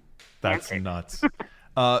 That's antics.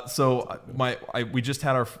 Nuts. So we just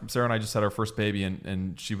had Sarah and I just had our first baby,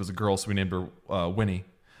 and she was a girl, so we named her Winnie.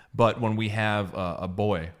 But when we have a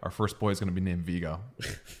boy, our first boy is going to be named Vigo,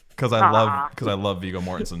 because I love Viggo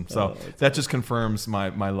Mortensen. So that just confirms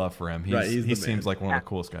my love for him. He seems like one of the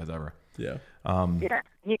coolest guys ever. Yeah. Yeah,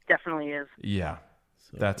 he definitely is. Yeah,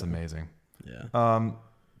 so that's amazing. Yeah.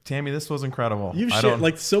 Tammy, this was incredible. You've shared,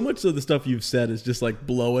 like, so much of the stuff you've said is just like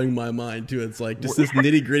blowing my mind too. It's like just this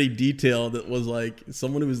nitty gritty detail that was like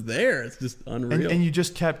someone who was there. It's just unreal. And you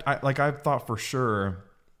just kept I thought for sure.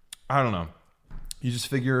 I don't know. You just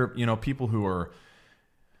figure, people who are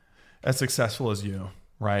as successful as you,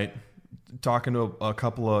 right? Talking to a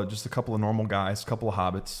couple of normal guys, a couple of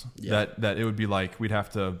hobbits, that it would be like we'd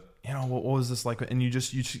have to, what was this like? And you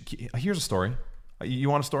just here's a story.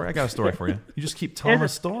 You want a story? I got a story for you. You just keep telling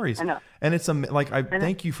us stories. I know. And it's like I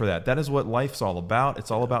thank you for that. That is what life's all about.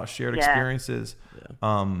 It's all about shared experiences.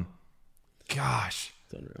 Yeah. Gosh,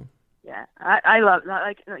 it's unreal. Yeah, I love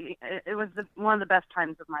like it was one of the best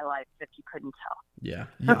times of my life, if you couldn't tell. Yeah,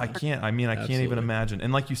 I can't. I mean, I can't even imagine.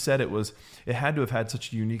 And like you said, it had to have had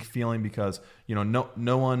such a unique feeling because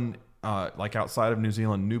no one like outside of New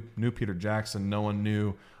Zealand knew Peter Jackson. No one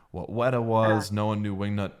knew what Weta was. No one knew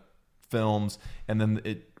Wingnut Films. And then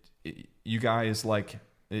you guys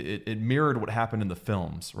it mirrored what happened in the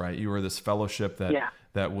films, right? You were this fellowship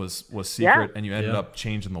that was secret, and you ended up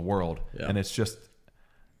changing the world. Yeah. And it's just.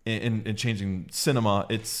 In changing cinema,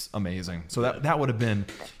 it's amazing. So that would have been,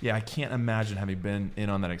 I can't imagine having been in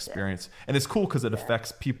on that experience. And it's cool because it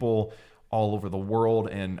affects people all over the world.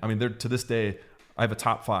 And I mean, to this day, I have a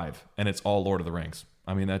top 5, and it's all Lord of the Rings.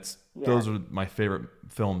 I mean, those are my favorite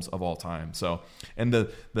films of all time. So, and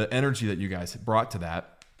the energy that you guys brought to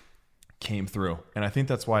that came through, and I think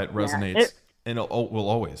that's why it resonates, and it will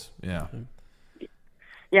always. Yeah,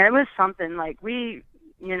 it was something like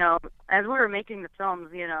as we were making the films,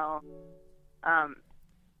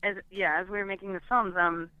 as we were making the films,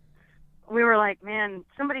 we were like, man,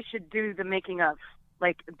 somebody should do the making of,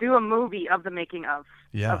 like, do a movie of the making of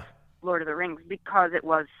Lord of the Rings, because it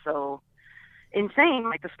was so insane,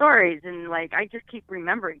 like the stories, and like I just keep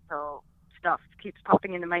remembering, so stuff keeps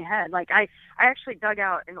popping into my head. Like I actually dug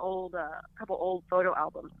out an old couple old photo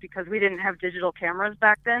albums, because we didn't have digital cameras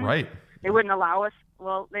back then. Right. They wouldn't allow us.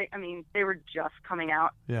 Well, they were just coming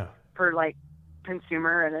out. Yeah. For like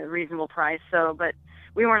consumer at a reasonable price. So, but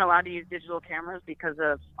we weren't allowed to use digital cameras because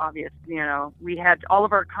of obvious, we had all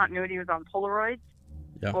of our continuity was on Polaroids.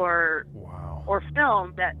 Yeah. Or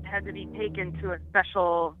film that had to be taken to a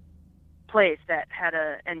special place that had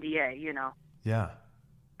a NDA, Yeah.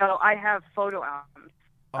 So I have photo albums.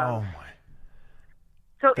 Oh my.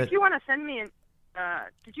 So if you want to send me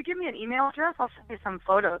did you give me an email address? I'll send you some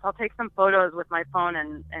photos. I'll take some photos with my phone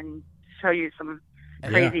and show you some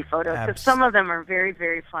crazy photos, because some of them are very,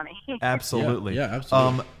 very funny. Absolutely. Yeah,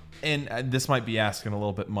 absolutely. And this might be asking a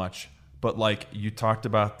little bit much, but like you talked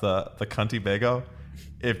about the Cunty Bago.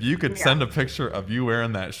 If you could send a picture of you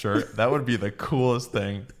wearing that shirt, that would be the coolest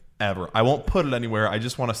thing ever. I won't put it anywhere. I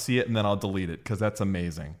just want to see it, and then I'll delete it, because that's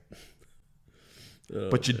amazing.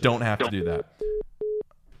 But you don't have to do that.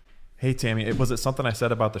 Hey, Tammy, was it something I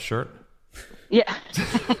said about the shirt? Yeah.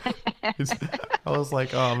 I was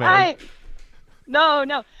like, oh, man.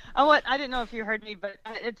 No. I didn't know if you heard me, but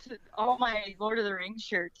it's all my Lord of the Rings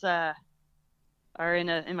shirts are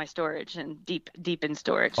in my storage, and deep in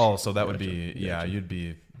storage. Oh, so that would be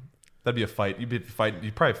that'd be a fight.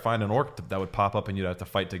 You'd probably find an orc that would pop up, and you'd have to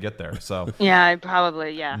fight to get there. So yeah, I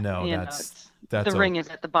probably No, that's the ring is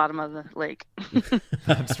at the bottom of the lake.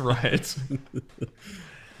 That's right.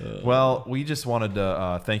 Well, we just wanted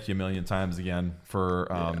to thank you a million times again for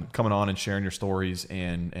coming on and sharing your stories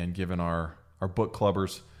and giving our book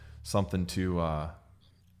clubbers something to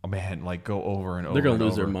go over and over. They're gonna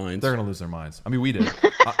lose their minds. They're gonna lose their minds. I mean, we did.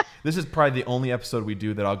 This is probably the only episode we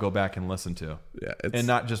do that I'll go back and listen to. Yeah, and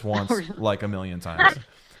not just once, like a million times.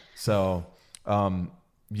 So,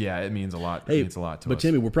 it means a lot. It means a lot to us. But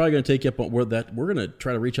Tammy, we're probably going to take you up on where that. We're going to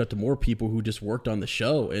try to reach out to more people who just worked on the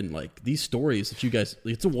show, and like these stories that you guys.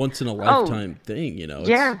 It's a once in a lifetime thing,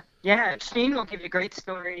 Yeah, Shane will give you great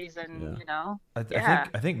stories, and I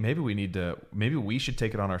think maybe we should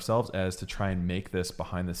take it on ourselves as to try and make this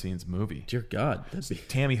behind the scenes movie. Dear God,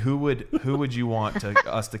 Tammy, who would you want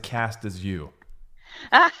us to cast as you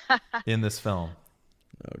in this film?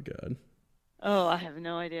 Oh God. Oh, I have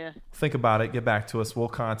no idea. Think about it. Get back to us. We'll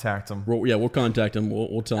contact them. We'll contact them.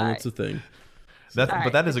 We'll tell them it's a thing.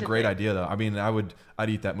 But that is a great idea, though. I mean, I'd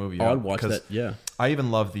eat that movie. I'd watch that. Yeah. I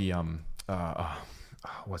even love the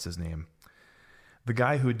what's his name? The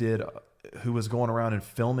guy who was going around and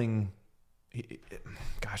filming.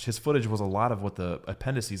 His footage was a lot of what the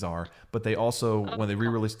appendices are, but they also when they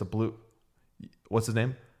re-released the blue. What's his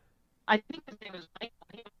name? I think his name is Mike.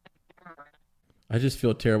 I just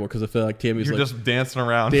feel terrible because I feel like Tammy's just dancing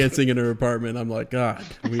around, dancing in her apartment. I'm like, God,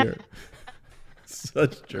 we are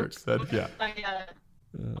such jerks. Yeah.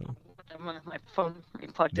 My phone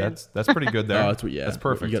plugged in. That's pretty good there. That's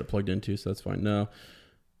perfect. You got it plugged in too, so that's fine. No,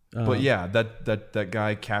 but that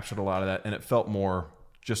guy captured a lot of that, and it felt more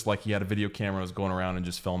just like he had a video camera, was going around and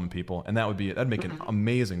just filming people, and that'd make an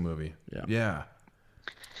amazing movie. Yeah.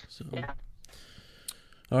 So,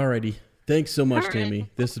 alrighty. Thanks so much, Tammy.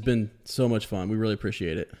 This has been so much fun. We really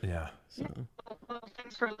appreciate it. Yeah. So. Well,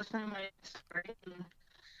 thanks for listening to my story.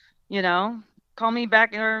 And, call me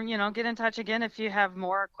back or, get in touch again if you have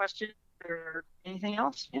more questions or anything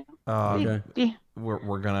else. Okay.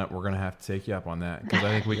 We're gonna have to take you up on that, because I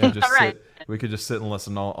think we could just we could just sit and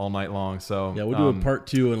listen all night long. So yeah, we'll do a part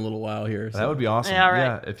 2 in a little while here. So. That would be awesome.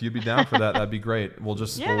 Yeah, if you'd be down for that, that'd be great. We'll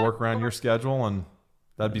work around your schedule, and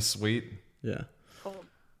that'd be sweet. Yeah. Cool.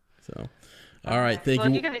 So, all right, thank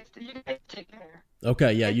you. You guys take care.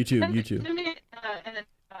 Okay, yeah, you too. Send me an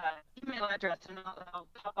email address, and I'll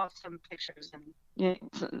pop off some pictures and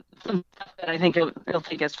some stuff that I think it'll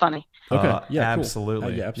think is funny. Okay, yeah, absolutely.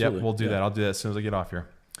 Cool. Yeah, absolutely. Yep, we'll do that. I'll do that as soon as I get off here.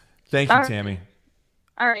 Thank you, Tammy.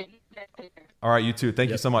 All right. Take care. All right, you too.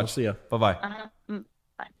 Thank you so much. We'll see ya. Bye-bye.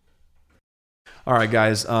 Bye. All right,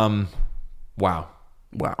 guys. Wow.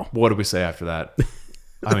 What did we say after that?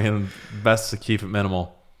 I mean, best to keep it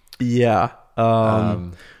minimal. Yeah.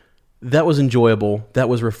 That was enjoyable. That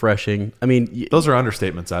was refreshing. I mean, those are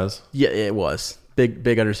understatements, as. Yeah, it was.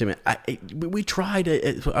 Big understatement. We tried.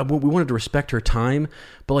 We wanted to respect her time,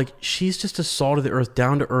 but like, she's just a salt of the earth,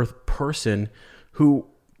 down to earth person who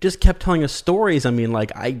just kept telling us stories. I mean,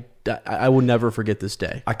 like, I will never forget this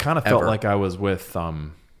day. I kind of felt like I was with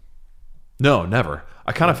no, never.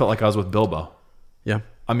 I kind of felt like I was with Bilbo. Yeah.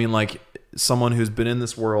 I mean, like, someone who's been in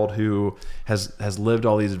this world, who has lived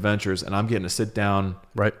all these adventures, and I'm getting to sit down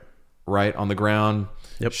right on the ground.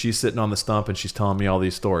 Yep. She's sitting on the stump and she's telling me all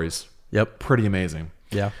these stories. Yep. Pretty amazing.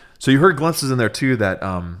 Yeah. So you heard glimpses in there too that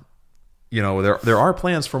there are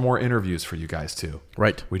plans for more interviews for you guys too.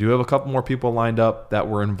 Right. We do have a couple more people lined up that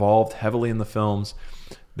were involved heavily in the films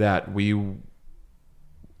that we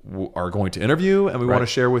are going to interview, and we want to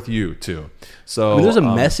share with you too. So there's a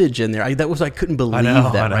message in there. I couldn't believe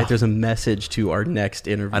that. Right? There's a message to our next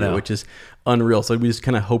interview, which is unreal. So we just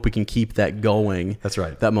kind of hope we can keep that going. That's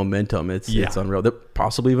right. That momentum. It's unreal. There,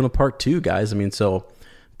 possibly even a part 2, guys. I mean, so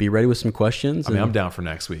be ready with some questions. I mean, I'm down for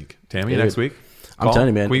next week. Tammy, next week. I'm telling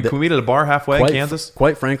you, man. Can we meet at a bar halfway in Kansas?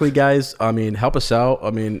 Quite frankly, guys, I mean, help us out.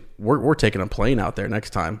 I mean, we're taking a plane out there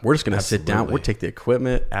next time. We're just going to sit down. We'll take the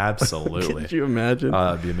equipment. Absolutely. Could you imagine?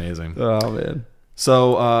 That'd be amazing. Oh, man.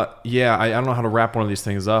 So, I don't know how to wrap one of these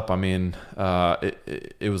things up. I mean,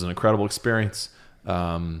 it was an incredible experience.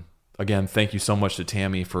 Again, thank you so much to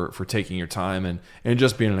Tammy for taking your time and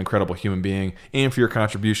just being an incredible human being, and for your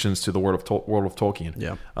contributions to the world of Tolkien.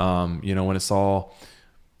 Yeah. When it's all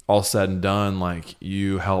said and done, like,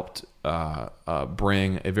 you helped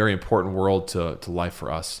bring a very important world to life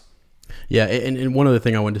for us. Yeah, and one other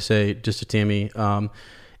thing I wanted to say just to Tammy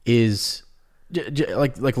is,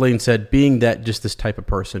 like Lane said, being that just this type of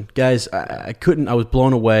person, guys, I was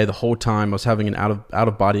blown away the whole time. I was having an out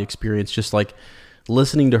of body experience, just like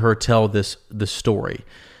listening to her tell this story.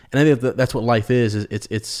 And I think that's what life is.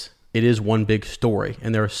 It is one big story,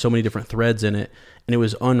 and there are so many different threads in it. And it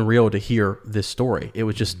was unreal to hear this story. It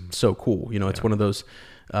was just so cool. It's one of those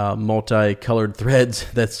multicolored threads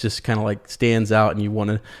that's just kind of like stands out, and you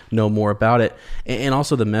want to know more about it. And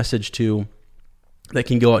also the message too that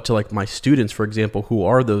can go out to, like, my students, for example, who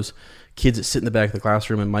are those kids that sit in the back of the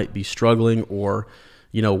classroom and might be struggling, or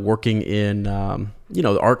working in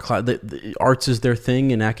the art class. The arts is their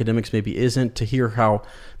thing, and academics maybe isn't. To hear how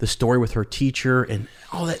the story with her teacher and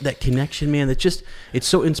all that connection, man, it's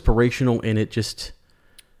so inspirational, and it's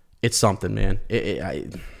something, man.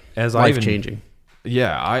 Life changing.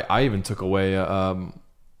 Yeah, I even took away a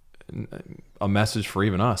message for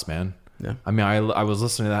even us, man. Yeah. I mean, I was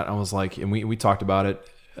listening to that, and I was like, and we talked about it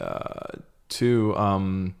too.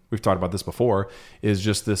 We've talked about this before. Is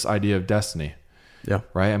just this idea of destiny. Yeah.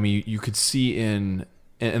 Right. I mean, you could see and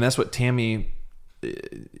that's what Tammy,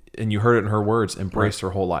 and you heard it in her words, embraced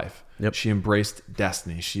her whole life. Yep. She embraced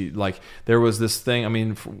destiny. She, like, there was this thing, I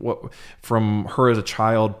mean, from her as a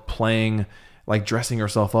child playing, like, dressing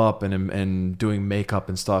herself up and doing makeup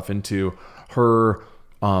and stuff, into her,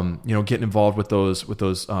 getting involved with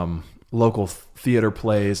those local theater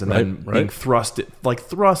plays, and then being thrust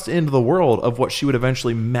into the world of what she would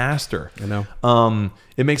eventually master. I know.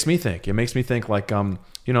 It makes me think. Like,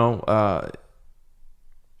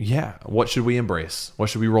 what should we embrace? What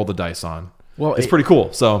should we roll the dice on? Well, it's pretty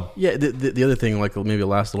cool. So yeah, the other thing, like maybe a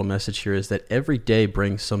last little message here, is that every day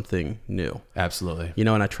brings something new. Absolutely.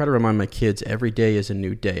 And I try to remind my kids, every day is a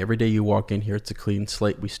new day. Every day you walk in here, it's a clean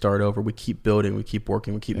slate. We start over. We keep building. We keep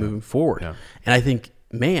working. We keep moving forward. Yeah. And I think,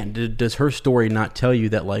 man, does her story not tell you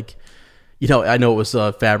that, like, I know it was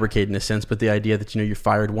fabricated in a sense, but the idea that, you're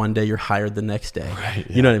fired one day, you're hired the next day. Right,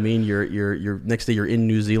 yeah. You know what I mean? You're next day you're in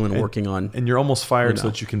New Zealand working on, and you're almost fired so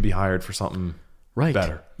that you can be hired for something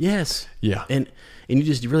better. Yes. Yeah. And you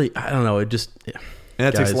just really, I don't know, it just. Yeah. And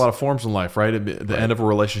that takes a lot of forms in life, right? The end of a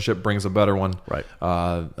relationship brings a better one. Right.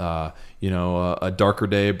 A darker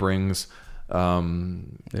day brings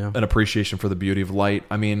an appreciation for the beauty of light.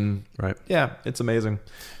 I mean, yeah, it's amazing.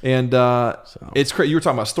 And it's crazy. You were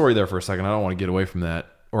talking about story there for a second. I don't want to get away from that,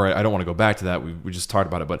 or I don't want to go back to that. We just talked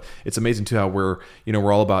about it, but it's amazing too how we're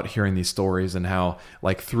all about hearing these stories, and how,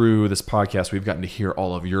 like, through this podcast we've gotten to hear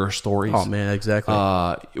all of your stories. Oh man, exactly.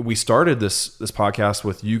 We started this podcast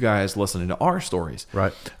with you guys listening to our stories,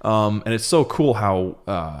 right? And it's so cool how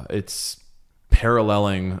it's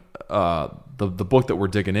paralleling the book that we're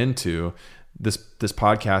digging into. This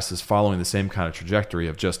podcast is following the same kind of trajectory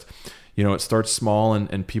of just, it starts small,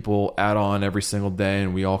 and people add on every single day,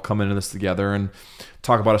 and we all come into this together and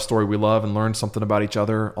talk about a story we love and learn something about each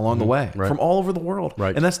other along the way, from all over the world.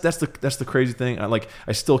 Right. And that's the crazy thing.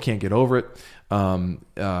 I still can't get over it.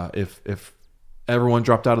 If everyone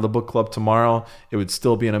dropped out of the book club tomorrow, it would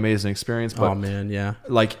still be an amazing experience. But, oh man, yeah.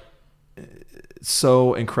 Like,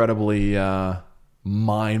 so incredibly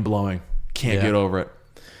mind blowing. Can't get over it.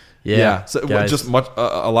 Yeah. So just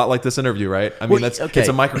a lot like this interview, right? I mean, it's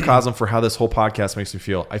a microcosm for how this whole podcast makes me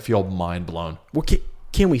feel. I feel mind blown. Well,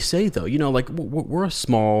 can we say though, like, we're a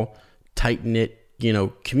small, tight knit,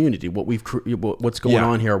 community, what's going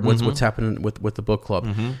on here, what's happening with the book club.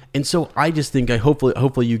 And so I just think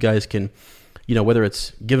hopefully you guys can, whether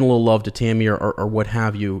it's giving a little love to Tammy or what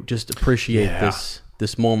have you, just appreciate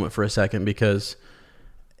this moment for a second, because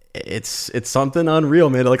it's something unreal,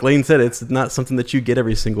 man. Like Lane said, it's not something that you get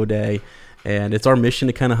every single day. And it's our mission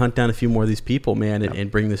to kind of hunt down a few more of these people, man, and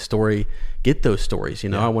bring this story, get those stories.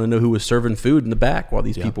 I want to know who was serving food in the back while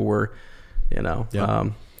these people were,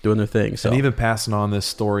 doing their thing. So, and even passing on this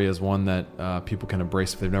story as one that people can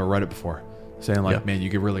embrace if they've never read it before. Saying like, man,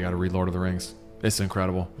 you really got to read Lord of the Rings. It's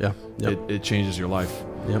incredible. Yeah. Yep. It changes your life.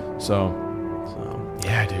 Yep. So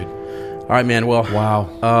yeah, dude. All right, man. Well, wow.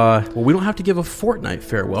 Well, we don't have to give a fortnight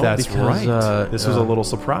farewell. That's right. This was a little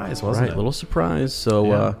surprise, wasn't it? Right, a little surprise.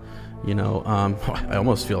 So, I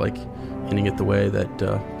almost feel like ending it the way that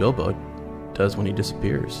Bilbo does when he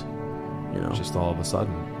disappears. Just all of a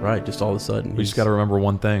sudden. Right, just all of a sudden. We just got to remember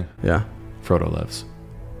one thing. Yeah. Frodo lives.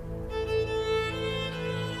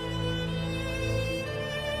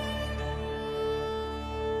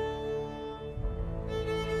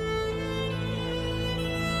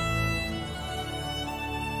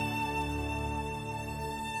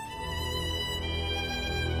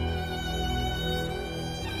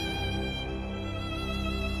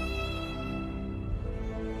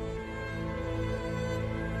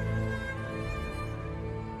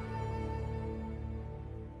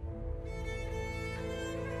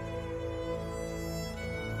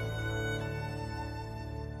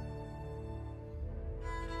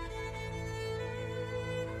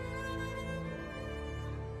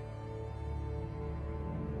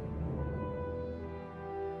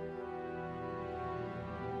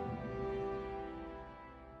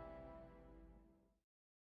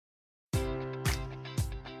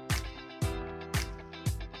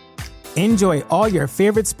 Enjoy all your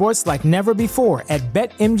favorite sports like never before at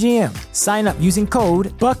BetMGM. Sign up using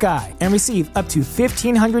code Buckeye and receive up to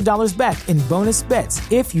 $1,500 back in bonus bets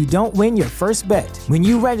if you don't win your first bet. When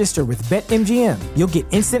you register with BetMGM, you'll get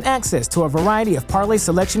instant access to a variety of parlay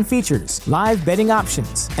selection features, live betting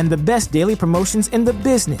options, and the best daily promotions in the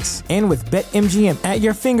business. And with BetMGM at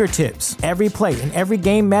your fingertips, every play and every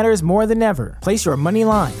game matters more than ever. Place your money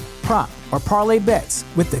line, prop, or parlay bets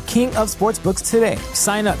with the king of sportsbooks today.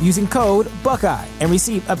 Sign up using code Buckeye and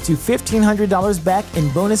receive up to $1,500 back in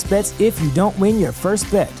bonus bets if you don't win your first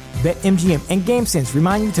bet. BetMGM and GameSense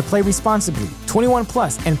remind you to play responsibly. 21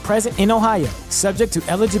 plus and present in Ohio, subject to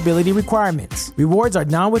eligibility requirements. Rewards are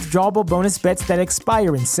non-withdrawable bonus bets that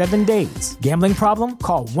expire in 7 days. Gambling problem?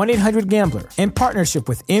 Call 1-800-GAMBLER in partnership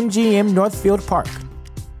with MGM Northfield Park.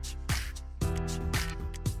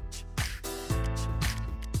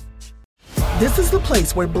 This is the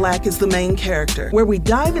place where Black is the main character, where we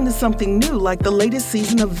dive into something new like the latest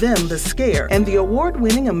season of Them, the Scare, and the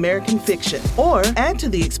award-winning American Fiction. Or add to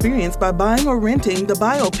the experience by buying or renting the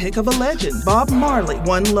biopic of a legend, Bob Marley,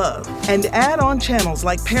 One Love. And add on channels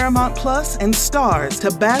like Paramount Plus and Stars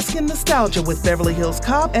to bask in nostalgia with Beverly Hills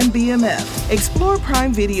Cop and BMF. Explore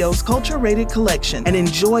Prime Video's culture-rated collection and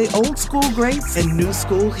enjoy old school greats and new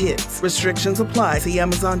school hits. Restrictions apply. See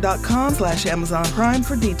Amazon.com/Amazon Prime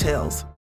for details.